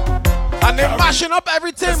damn. And they're mashing up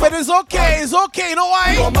everything, but it's okay, you know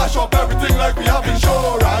why? We gon' mash up everything like we have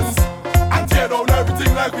insurance. And tear down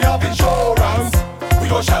everything like we have insurance. We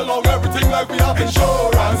gon' shell down everything like we have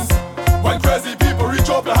insurance. When crazy people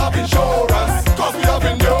reach up, they have insurance. Cause we have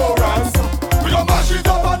endurance. We gon' mash it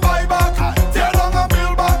up and buy back. Tear down and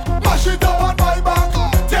build back. Mash it up and buy back.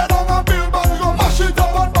 Tear down and build back. We gon' mash it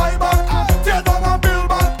up and buy back. Tear down and build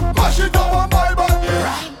back. Mash it up and buy back.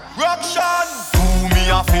 Ruction. Do me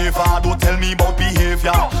a favor, don't tell me about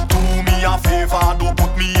behavior. Do me a favor, don't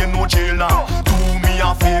put me in no jail now. Do me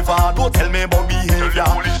a favor, don't tell me about behavior.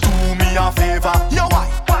 Do me a favor, yo why?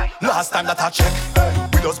 Last time that I check,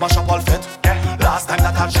 we just mash up all fit. Last time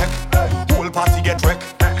that I check, whole party get wrecked.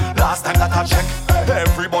 Last time that I check,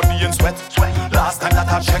 everybody in sweat. Last time that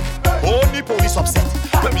I check, only police upset.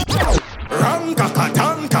 When we ram ka ka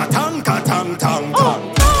tang ka tang ka tang tang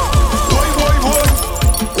tang.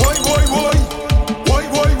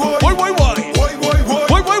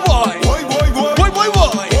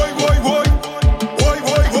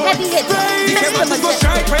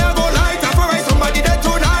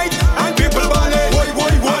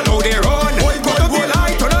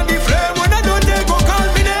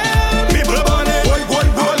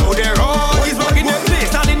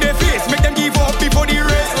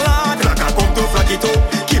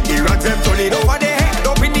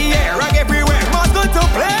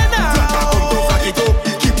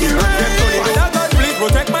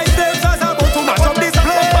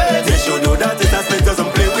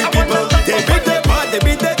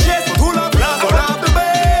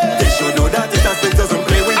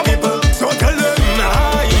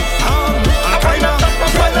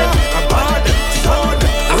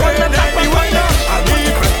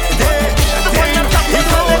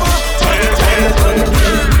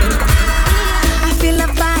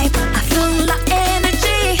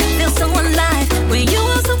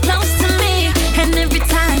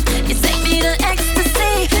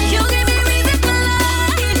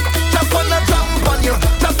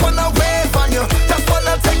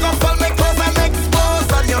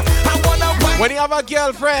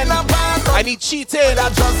 Girlfriend and he cheated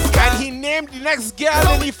and he named the next girl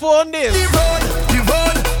and he phoned this. The road,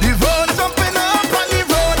 jumping up on the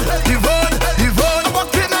road,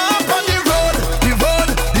 walking up on the road,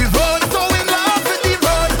 so in love with the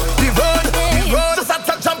road, just have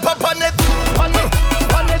to jump up on it,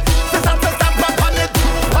 just have to stamp up on it.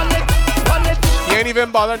 He ain't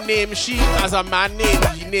even bother name she as a man name,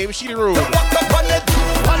 he named she the road. Walk up on it,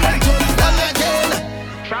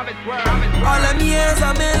 all them years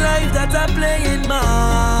of my life that I play in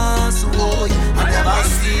mass, oh, I never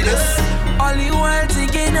see this. All the while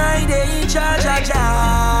thinking I they in charge of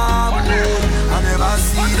job, oh, I never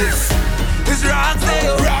see this. It's Roxy,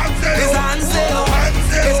 it's Hansy,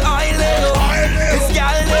 it's Oily, it's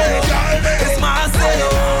Galde, it's Marcel.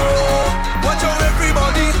 Watch out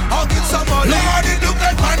everybody, I'll get somebody. Lord, it look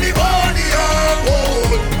like pandemonium,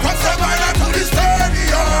 oh, cross the line to the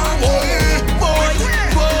stadium, oh, boy.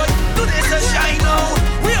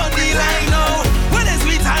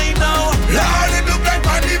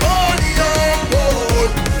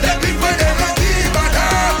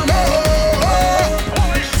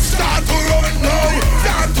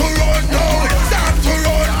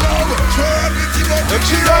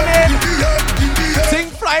 morning. Thing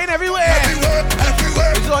flying everywhere.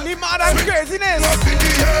 It's only mad and craziness.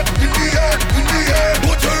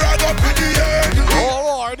 Oh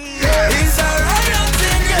Lordy.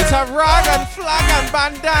 It's a rag and flag and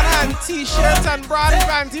bandana and t-shirts and brand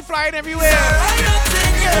panty flying everywhere.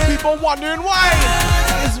 And people wondering why.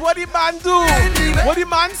 Is what the man do? What the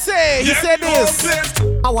man say? He said this.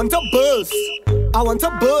 I want a buzz. I want a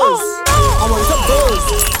buzz. I want a buzz.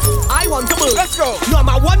 I want a buzz. Let's go.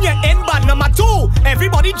 Number one, you're in, but number two,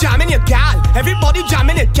 everybody jamming your gal. Everybody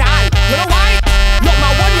jamming your gal. You know why?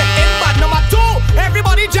 Number one, you're in, but number two,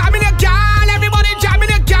 everybody jamming your gal. Everybody jamming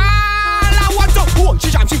your gal. I want to hold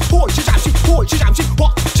she jam she, hold she jam she, hold she jam she,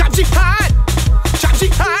 what? Jam she hard. Jam she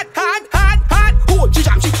hard, hard, hard, hard. Hold she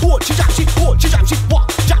jam she, hold she jam she, hold she jam she, what?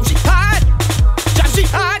 Jam she hard. Jam she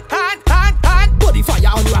hard, hard, hard, hard. Body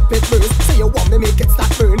fire on rapid burst. Say you want me make it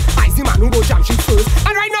start burn. I see man who go jam she first.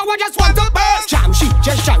 And right now I just want to burst. Jam she,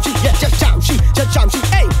 just jam she, yeah, just jam she, just jam she.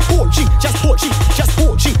 Hey, hold she, just hold she, just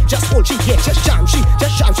hold she, just hold she, yeah, just jam she,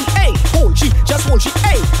 hey, hold she, just hold she,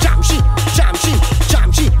 hey, jam she,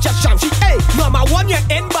 just jam she, hey. Number one, you're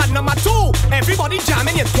in, but number two, everybody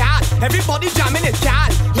jamming your gal, everybody jamming your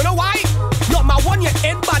gal. You know why? Number one, you're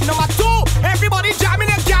in, but number two, everybody jamming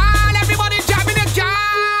your gal, everybody jamming your gal.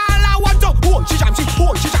 I want to hold she jam she,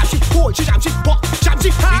 hold she jam she, hold she jam she, what? Jam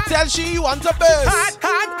she. He tells she you want a burst.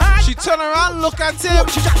 She turn around, look at him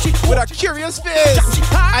with a curious face,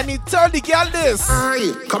 and he tell the girl this.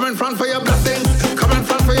 Come in front for your blessings. Come in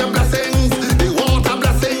front for your blessings. The water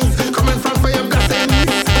blessings. Come in front for your blessings.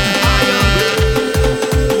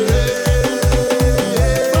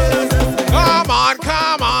 Come on,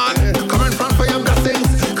 come on. Come in front for your blessings.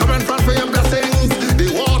 Come in front for your blessings.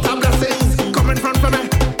 The water blessings. Come in front for me.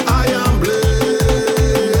 I am blessed.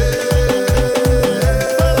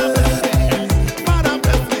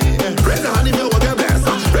 Raise your hand if you will get blessed.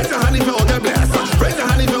 Raise your hand if you will get blessed. Raise your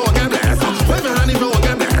hand if you will get blessed. Wave your hand if you will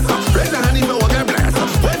get blessed. Raise your hand if you will get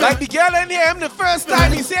blessed. Like the girl in him the first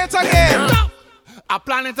time he said it again. I'm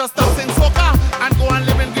planning to stop sing soca and go and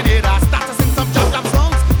live in Grenada. Start to sing some jab jab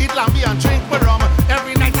songs, eat lambi and drink with rum.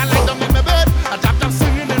 Every night I lie down in my bed, a jab jab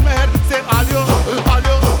singing in my head, saying all you.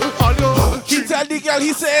 He tell the girl,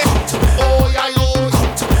 he say, oh yeah yo,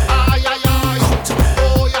 ay ay ay,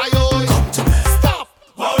 oh yeah yo. Stop,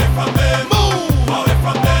 hold it from there, move, hold it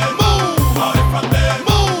from there, move, hold it from there,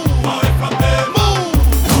 move, hold it from there, move.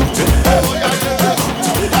 Oh yeah yo,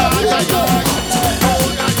 ay ay ay, oh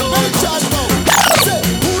yeah yo.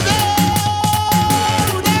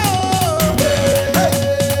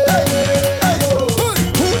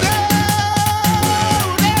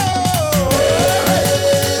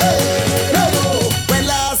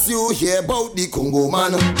 Hear about the Congo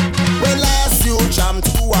man. When last you jam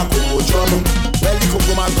to a Congo drum. Well, the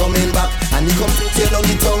Congo man coming back and he come to tell on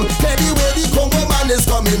the tongue. Tell the way the Congo man is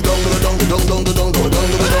coming. Dong dong dong dong dong dong dong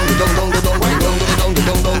dong dong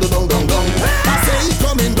dong dong dong dong dong. I say he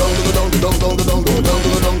coming. Dong dong dong dong dong dong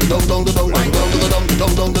dong dong dong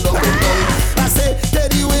dong dong dong. I say tell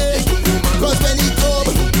the way, 'cause when he come,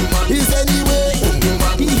 he's anyway.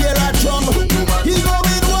 He hear a drum, he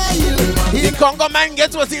going wild. The Congo man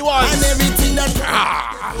gets what he wants. And everything that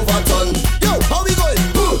overturn. Yo, how we going?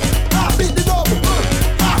 Beat the drum.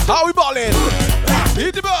 How we balling?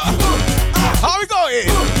 Beat the ball. How we going?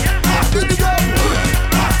 Beat the drum.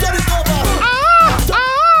 Turn it over.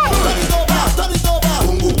 Turn it over. Turn it over.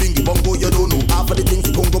 Congo bingy bongo, you don't know half of the things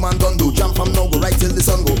the Congo man done do. Jump from now, go right till the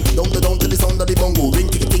sun go. Down to the sound of the bongo. Ring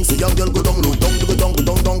to the things the young girl go down low. Down go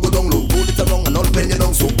down low. Hold it along and all pen you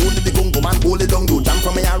down so. Hold it the Congo man, hold it down low. Jump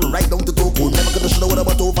from my arrow right down to Toko. Never gonna show what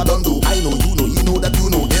about over done do. I know you know, he know that you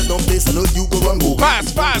know. There's no place I know you go run go.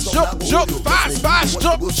 Fast, jump, fast,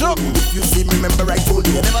 jump. If you see me, remember I told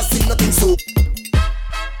you, I never seen nothing so.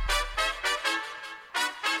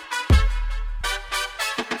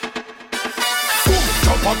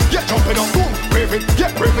 Jump up, get jumping up, boom, wave it,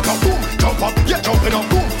 get wave it up, boom. Jump up, get jumping up,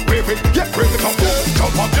 boom, wave it, get wave it up, boom.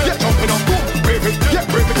 Jump up, get jumping up, boom, wave it, get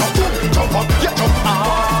wave it up, boom. Jump up, get jump.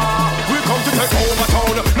 We come to take over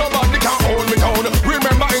town. Nobody can hold me down.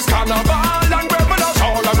 Remember it's carnival and rebels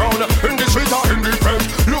all around. In the street or in the front,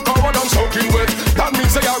 look how I'm soaking wet. That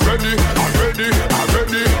means they are ready, I'm ready, I'm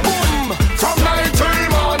ready. Boom, from night till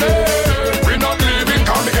morning. We not leaving,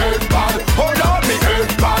 call me head bad. Hold on, me head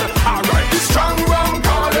bad. Alright, it's strong rum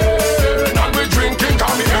calling. And we drinking,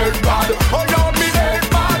 call me head bad. Hold on, me head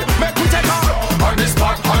bad. Make we take her on this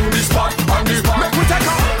spot, on this spot, on this spot. Make we take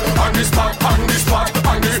her on this spot, on this spot,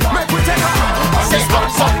 on this spot. Make we take her on this spot,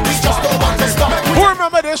 on this spot, on this spot. Who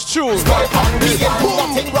remember this tune? We get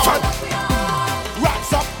nothing wrong.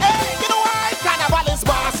 Rocks up, hey, you know why? Carnival is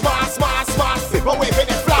mass. People waving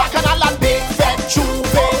it flag.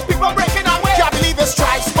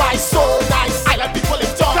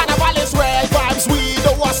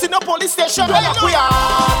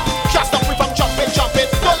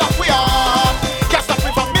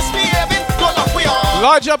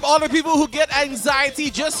 Lodge up all the people who get anxiety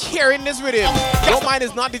just hearing this rhythm. Don't mind,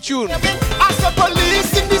 it's not the tune. As the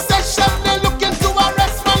police in the session, they're looking to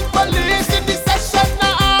arrest man. Police in the session,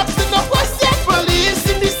 now asking no question. Police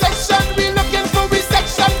in the session, we looking for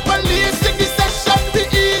resection. Police in the session, we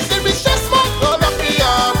easy, we stress man. Don't lock me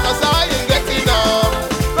up, cause I ain't getting up.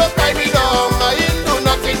 Don't tie me down, I ain't do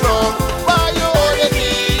nothing wrong. Why you holding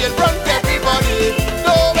me in front of everybody?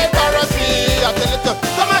 Don't embarrass me, I tell it to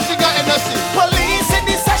come on, she got energy. Police in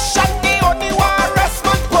the session, they only want arrest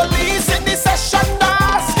man. Police in the session,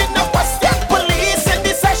 asking no question. Police in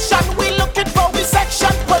the session, we looking for we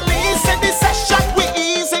section. Police in the session, we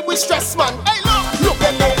easy, we stress man. Hey, look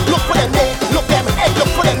them there, look for them there, look them, hey,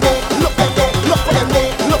 look for them there, look them there, look for them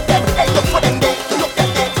there, look them, hey, look for them there, look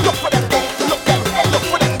them there, look for them there, look them, hey, look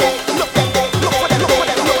for them there, look them there, look for them, look for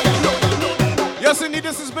them. Yes, indeed,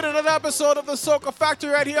 this has been another episode of the Soca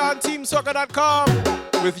Factory right here on TeamSoca.com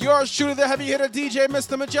with yours truly, the heavy hitter DJ,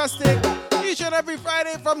 Mr. Mejustik. Each and every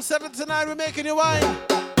Friday from 7 to 9, we're making you wine.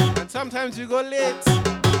 And sometimes we go late.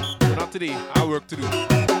 But not today, I work to do.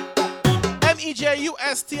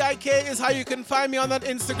 Mejustik is how you can find me on that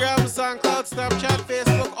Instagram, SoundCloud, Snapchat,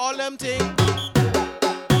 Facebook, all them things.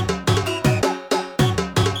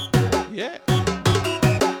 Yeah.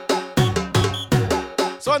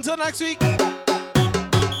 So until next week,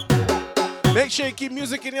 make sure you keep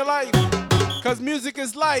music in your life, because music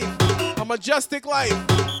is life, a majestic life.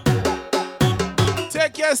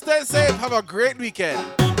 Take care, stay safe, have a great weekend.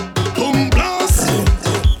 Boom blast,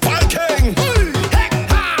 Viking,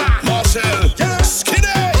 Marshall,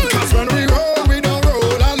 Skinny. Cause when we roll, we don't roll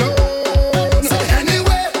alone. So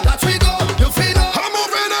anywhere that we go, you feel no. I'm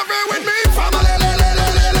moving everywhere with me, family.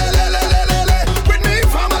 With me,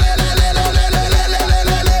 family.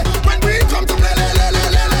 When we come to play,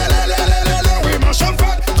 we mash up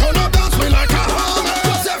fat, turn up dance, we like a hammer.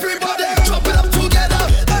 Cause everybody drop it up together,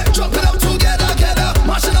 drop it up together,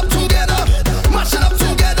 mash it up together, mash it up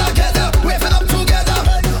together, wave it up together,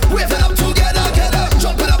 wave it up together,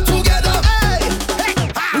 jump it up together. Hey,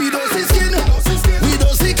 we don't see skin, we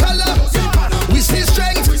don't see color, we see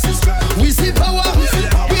strength, we see power,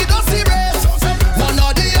 we don't see race, one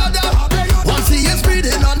or the other. Once he is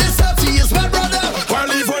breathing on this earth, he is my brother.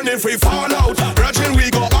 Well, even if we fall out, brethren, we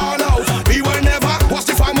go all out. We will never watch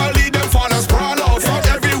the family, them fall and sprawl out. From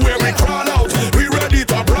everywhere we crawl out, we ready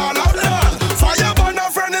to brawl out. Fire burn,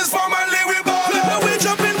 our friend is family, we ball out. We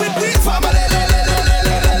jump in with we family,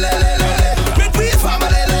 with we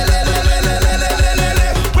family.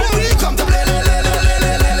 When we come to play,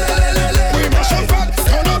 we mash up fat,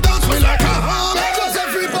 turn up dance, we like a hammer. Cause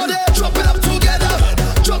everybody drop it up together,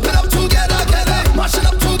 mash it up together, mash it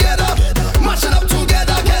up together,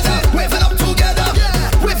 wave it up together,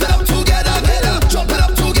 wave it up together, jump it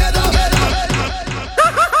up together.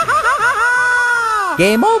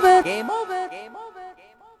 Game on.